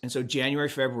 days. And so January,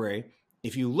 February,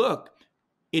 if you look,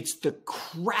 it's the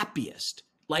crappiest,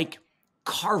 like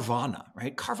Carvana,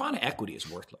 right? Carvana equity is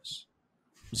worthless.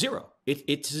 Zero.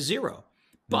 It's zero.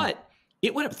 But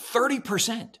it went up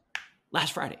 30%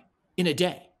 last Friday in a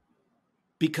day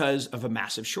because of a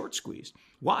massive short squeeze.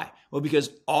 Why? Well, because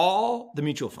all the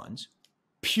mutual funds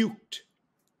puked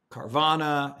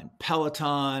Carvana and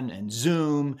Peloton and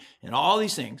Zoom and all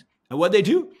these things. And what they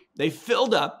do, they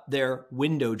filled up their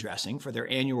window dressing for their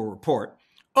annual report.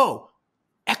 Oh,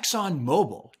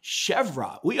 ExxonMobil,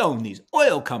 Chevron, we own these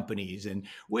oil companies and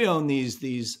we own these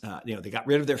they got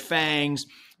rid of their FANGs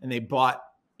and they bought,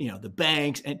 the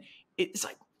banks. And it's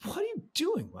like, what are you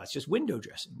doing? Well, it's just window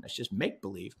dressing. That's just make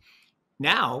believe.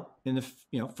 Now, in the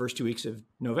first 2 weeks of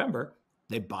November,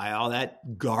 they buy all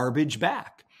that garbage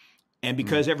back. And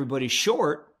because everybody's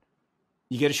short,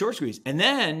 you get a short squeeze. And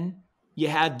then you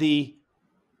had he's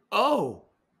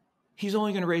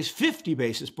only going to raise 50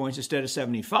 basis points instead of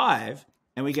 75,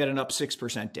 and we get an up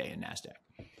 6% day in NASDAQ.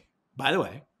 By the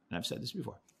way, and I've said this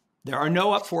before, there are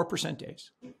no up 4%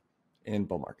 days. In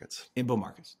bull markets.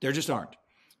 There just aren't.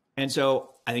 And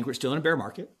so I think we're still in a bear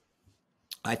market.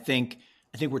 I think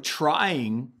we're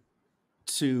trying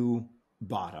to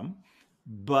bottom,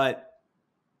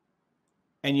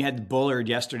 and you had the Bullard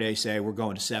yesterday say we're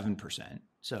going to 7%.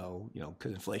 So,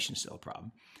 because inflation is still a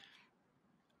problem.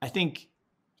 I think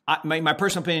my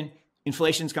personal opinion,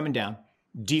 inflation's coming down.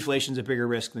 Deflation's a bigger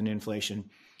risk than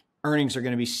inflation. Earnings are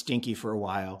going to be stinky for a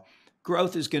while.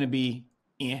 Growth is going to be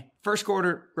First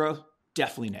quarter growth,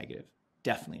 definitely negative.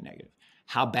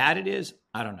 How bad it is,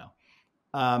 I don't know.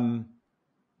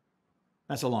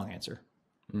 That's a long answer.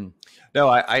 No,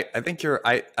 I think you're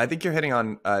hitting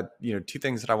on two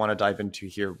things that I want to dive into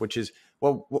here, which is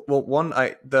one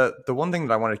the one thing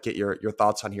that I want to get your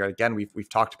thoughts on here. Again, we've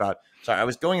talked about. Sorry, I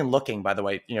was going and looking, by the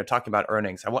way, talking about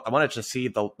earnings. I wanted to see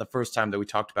the first time that we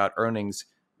talked about earnings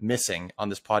missing on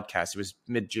this podcast. It was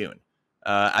mid-June.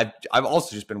 I've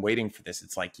also just been waiting for this.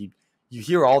 It's like you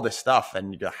hear all this stuff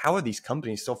and you go, how are these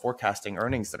companies still forecasting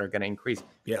earnings that are going to increase?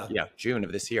 Yeah, June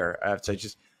of this year. So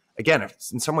just. Again,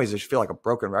 in some ways, I just feel like a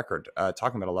broken record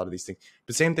talking about a lot of these things.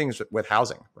 But same things with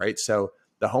housing, right? So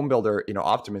the home builder,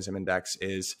 optimism index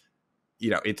is,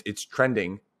 it's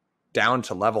trending down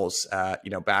to levels,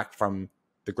 back from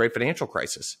the great financial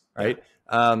crisis, right?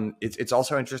 It's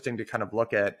also interesting to kind of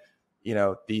look at,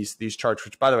 these charts,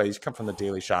 which, by the way, these come from the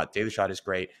Daily Shot. Daily Shot is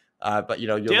great. But,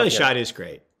 Daily Shot is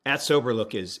great. At Sober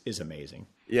Look is amazing.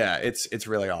 Yeah, it's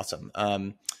really awesome.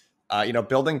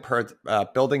 Building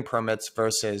permits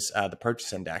versus the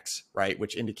purchase index, right?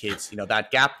 Which indicates,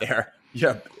 that gap there,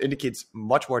 indicates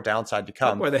much more downside to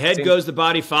come. Where the head goes, the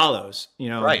body follows,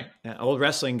 right. An old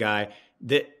wrestling guy.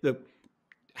 The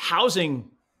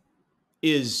housing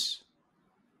is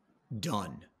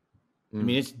done. I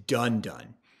mean, it's done.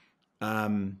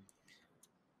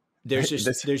 There's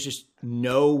just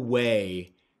no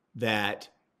way that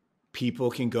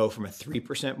people can go from a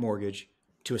 3% mortgage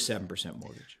to a 7%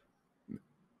 mortgage.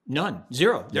 None,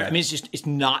 zero. Yeah. I mean, it's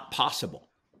not possible.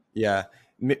 Yeah.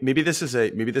 Maybe this is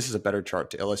a better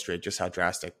chart to illustrate just how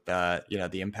drastic the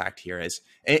impact here is.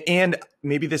 And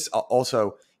maybe this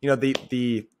also,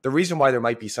 the reason why there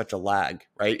might be such a lag,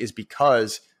 right, is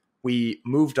because we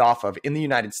moved off of, in the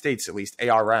United States at least,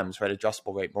 ARMs, right,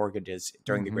 adjustable rate mortgages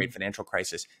during the great financial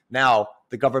crisis. Now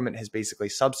the government has basically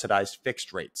subsidized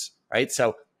fixed rates, right?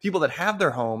 So people that have their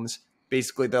homes,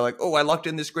 basically they're like, oh, I locked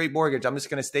in this great mortgage, I'm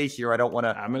just going to stay here. I'm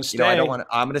going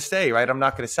to stay, right? I'm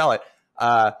not going to sell it.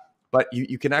 But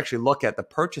you can actually look at the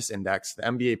purchase index, the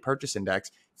MBA purchase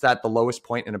index. It's at the lowest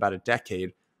point in about a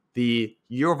decade. The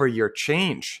year-over-year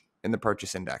change in the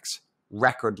purchase index,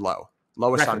 record low.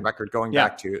 Lowest on record going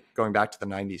back to the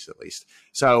 90s at least.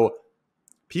 So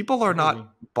people are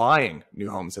not buying new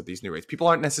homes at these new rates. People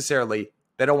aren't necessarily,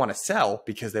 they don't want to sell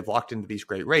because they've locked into these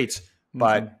great rates.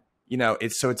 But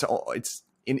it's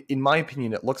in my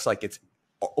opinion, it looks like it's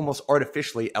almost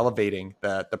artificially elevating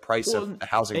the price of the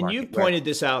housing market. And you've pointed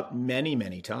this out many,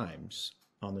 many times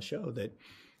on the show that,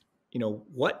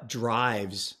 what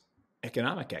drives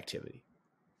economic activity?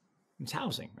 It's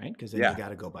housing, right? Because then you got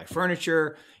to go buy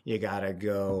furniture. You got to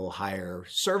go hire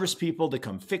service people to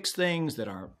come fix things that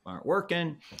aren't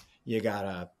working. You got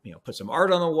to, put some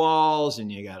art on the walls,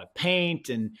 and you got to paint.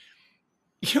 And,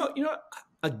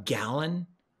 a gallon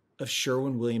of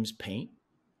Sherwin-Williams paint,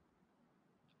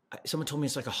 someone told me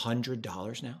it's like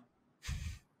 $100 now.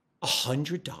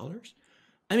 $100?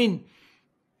 I mean,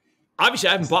 obviously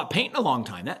I haven't bought paint in a long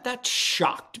time. That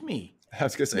shocked me. I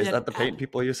was going to say, is that the paint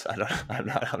people use? I'm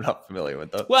not familiar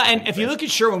with that. Well, and if you look at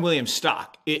Sherwin-Williams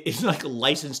stock, it's like a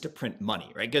license to print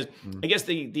money, right? Because I guess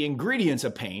the ingredients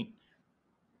of paint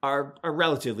are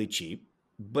relatively cheap,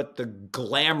 but the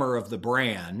glamour of the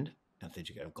brand, not that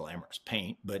you got glamorous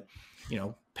paint, but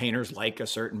painters like a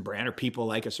certain brand, or people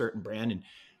like a certain brand. And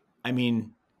I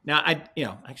mean, now I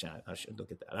should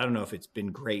look at that. I don't know if it's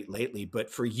been great lately, but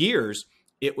for years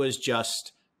it was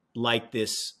just like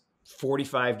this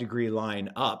 45-degree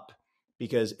line up,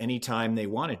 because anytime they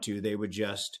wanted to, they would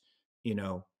just,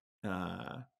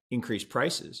 increase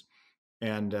prices.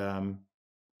 And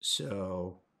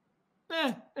so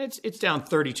it's down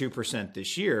 32%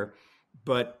 this year.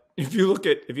 But if you look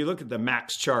at the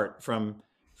max chart from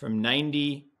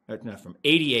 88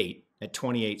 at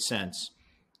 28 cents,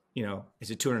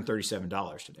 it's at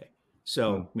 $237 today.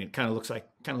 So I mean, it kind of looks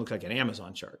like an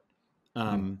Amazon chart.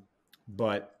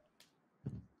 But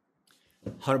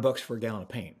 $100 for a gallon of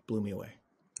paint blew me away.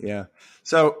 Yeah.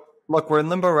 So look, we're in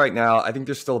limbo right now. I think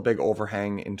there's still a big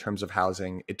overhang in terms of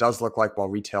housing. It does look like while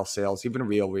retail sales, even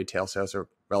real retail sales, are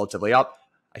relatively up.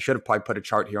 I should have probably put a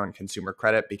chart here on consumer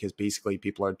credit, because basically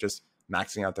people are just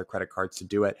maxing out their credit cards to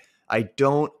do it. I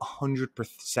don't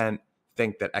 100%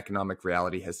 think that economic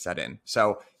reality has set in.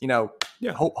 So,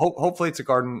 hopefully it's a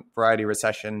garden variety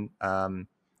recession.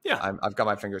 I've got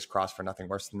my fingers crossed for nothing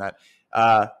worse than that.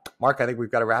 Mark, I think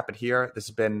we've got to wrap it here. This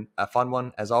has been a fun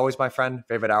one. As always, my friend,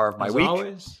 favorite hour of my week.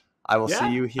 Always. I will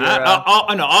see you here.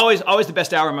 Always the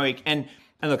best hour of my week. And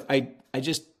look, I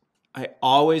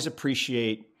always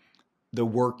appreciate the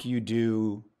work you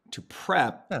do to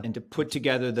prep and to put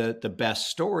together the best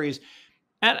stories.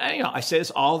 And I say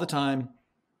this all the time: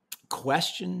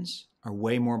 questions are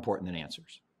way more important than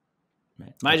answers.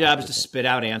 Right? My job is to spit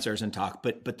out answers and talk,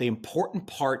 but the important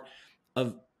part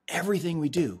of everything we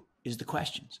do is the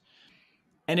questions.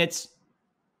 And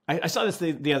I saw this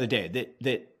the other day,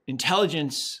 that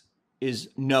intelligence is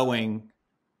knowing,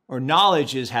 or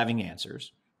knowledge is having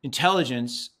answers.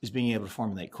 Intelligence is being able to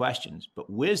formulate questions, but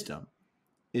wisdom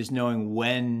is knowing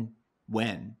when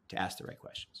to ask the right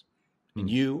questions. And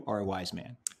you are a wise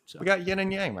man. So we got yin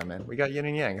and yang, my man. We got yin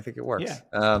and yang. I think it works.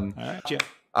 Yeah. All right, Jim.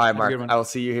 All right, Mark. I will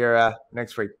see you here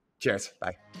next week. Cheers.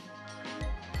 Bye.